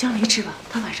让江离吃吧，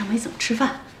他晚上没怎么吃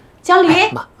饭。江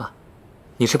离，妈，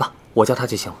你吃吧，我叫他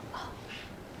就行了。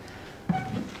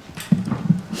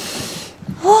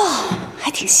哇，还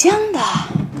挺香的。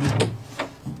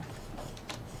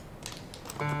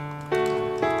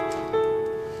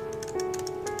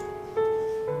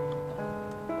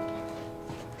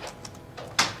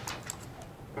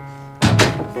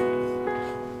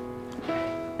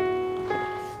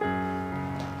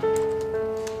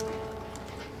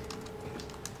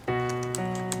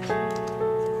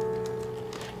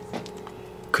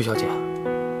柯小姐，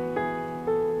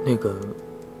那个，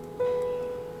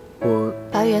我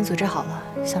把语言组织好了，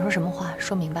想说什么话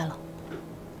说明白了。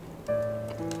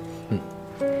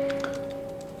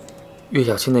岳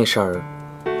小青那事儿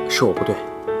是我不对，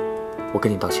我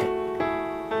跟你道歉。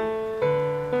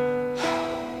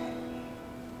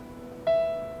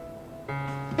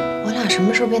我俩什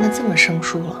么时候变得这么生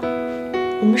疏了？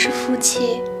我们是夫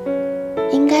妻，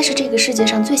应该是这个世界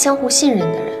上最相互信任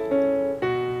的人。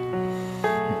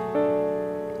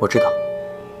我知道，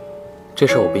这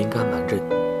事我不应该瞒着你，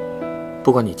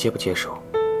不管你接不接受，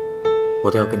我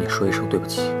都要跟你说一声对不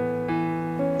起。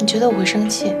你觉得我会生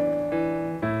气？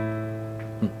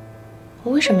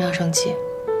我为什么要生气？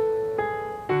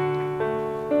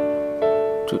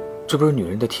这不是女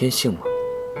人的天性吗？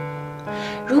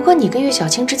如果你跟岳小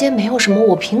青之间没有什么，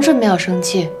我凭什么要生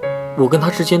气？我跟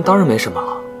她之间当然没什么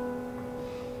了。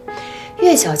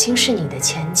岳小青是你的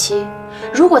前妻，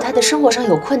如果她的生活上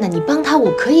有困难，你帮她，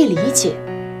我可以理解。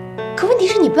可问题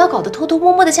是你不要搞得偷偷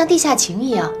摸摸的，像地下情一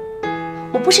样。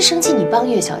我不是生气你帮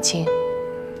岳小青，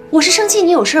我是生气你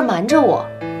有事瞒着我。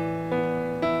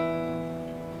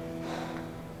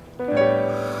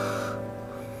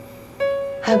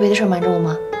还有别的事瞒着我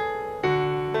吗？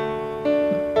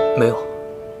没有。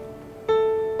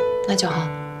那就好。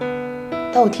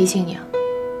但我提醒你啊，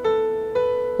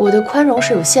我的宽容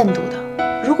是有限度的。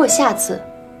如果下次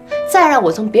再让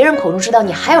我从别人口中知道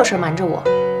你还有事瞒着我，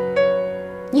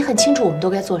你很清楚我们都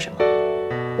该做什么。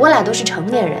我俩都是成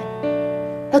年人，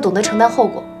要懂得承担后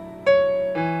果。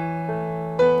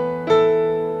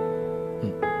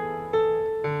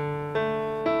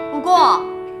武功，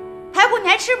排骨你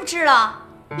还吃不吃了？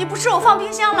你不吃我放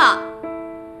冰箱了。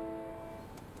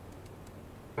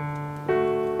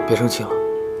别生气了，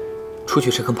出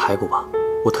去吃根排骨吧，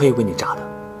我特意为你炸的。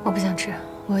我不想吃，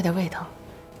我有点胃疼。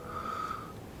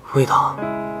味道，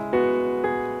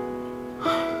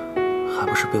还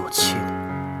不是被我气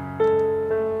的。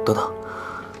等等，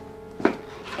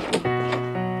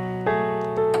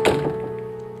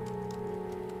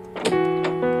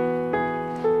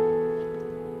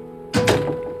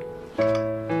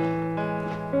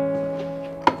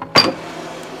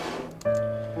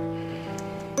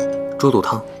猪肚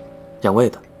汤，养胃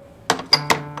的；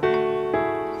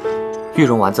玉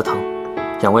蓉丸子汤，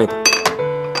养胃的；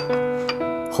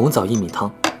红枣薏米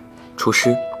汤，除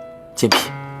湿健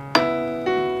脾。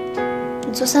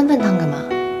你做3份汤干嘛？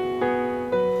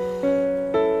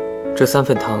这3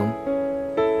份汤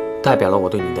代表了我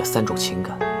对你的3种情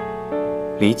感：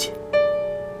理解、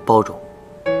包容、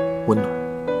温暖。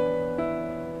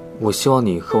我希望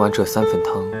你喝完这3份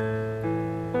汤，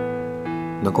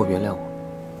能够原谅我。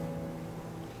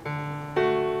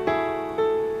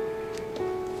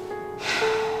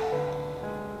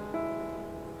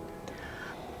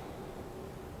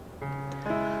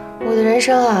我的人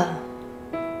生啊，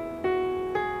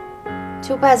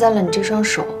就败在了你这双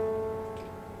手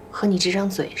和你这张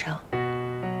嘴上。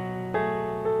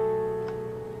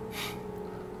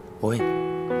我为你。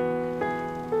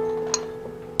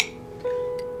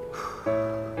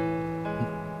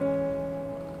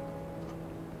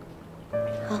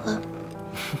好喝。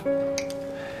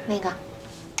那个。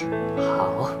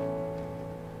好。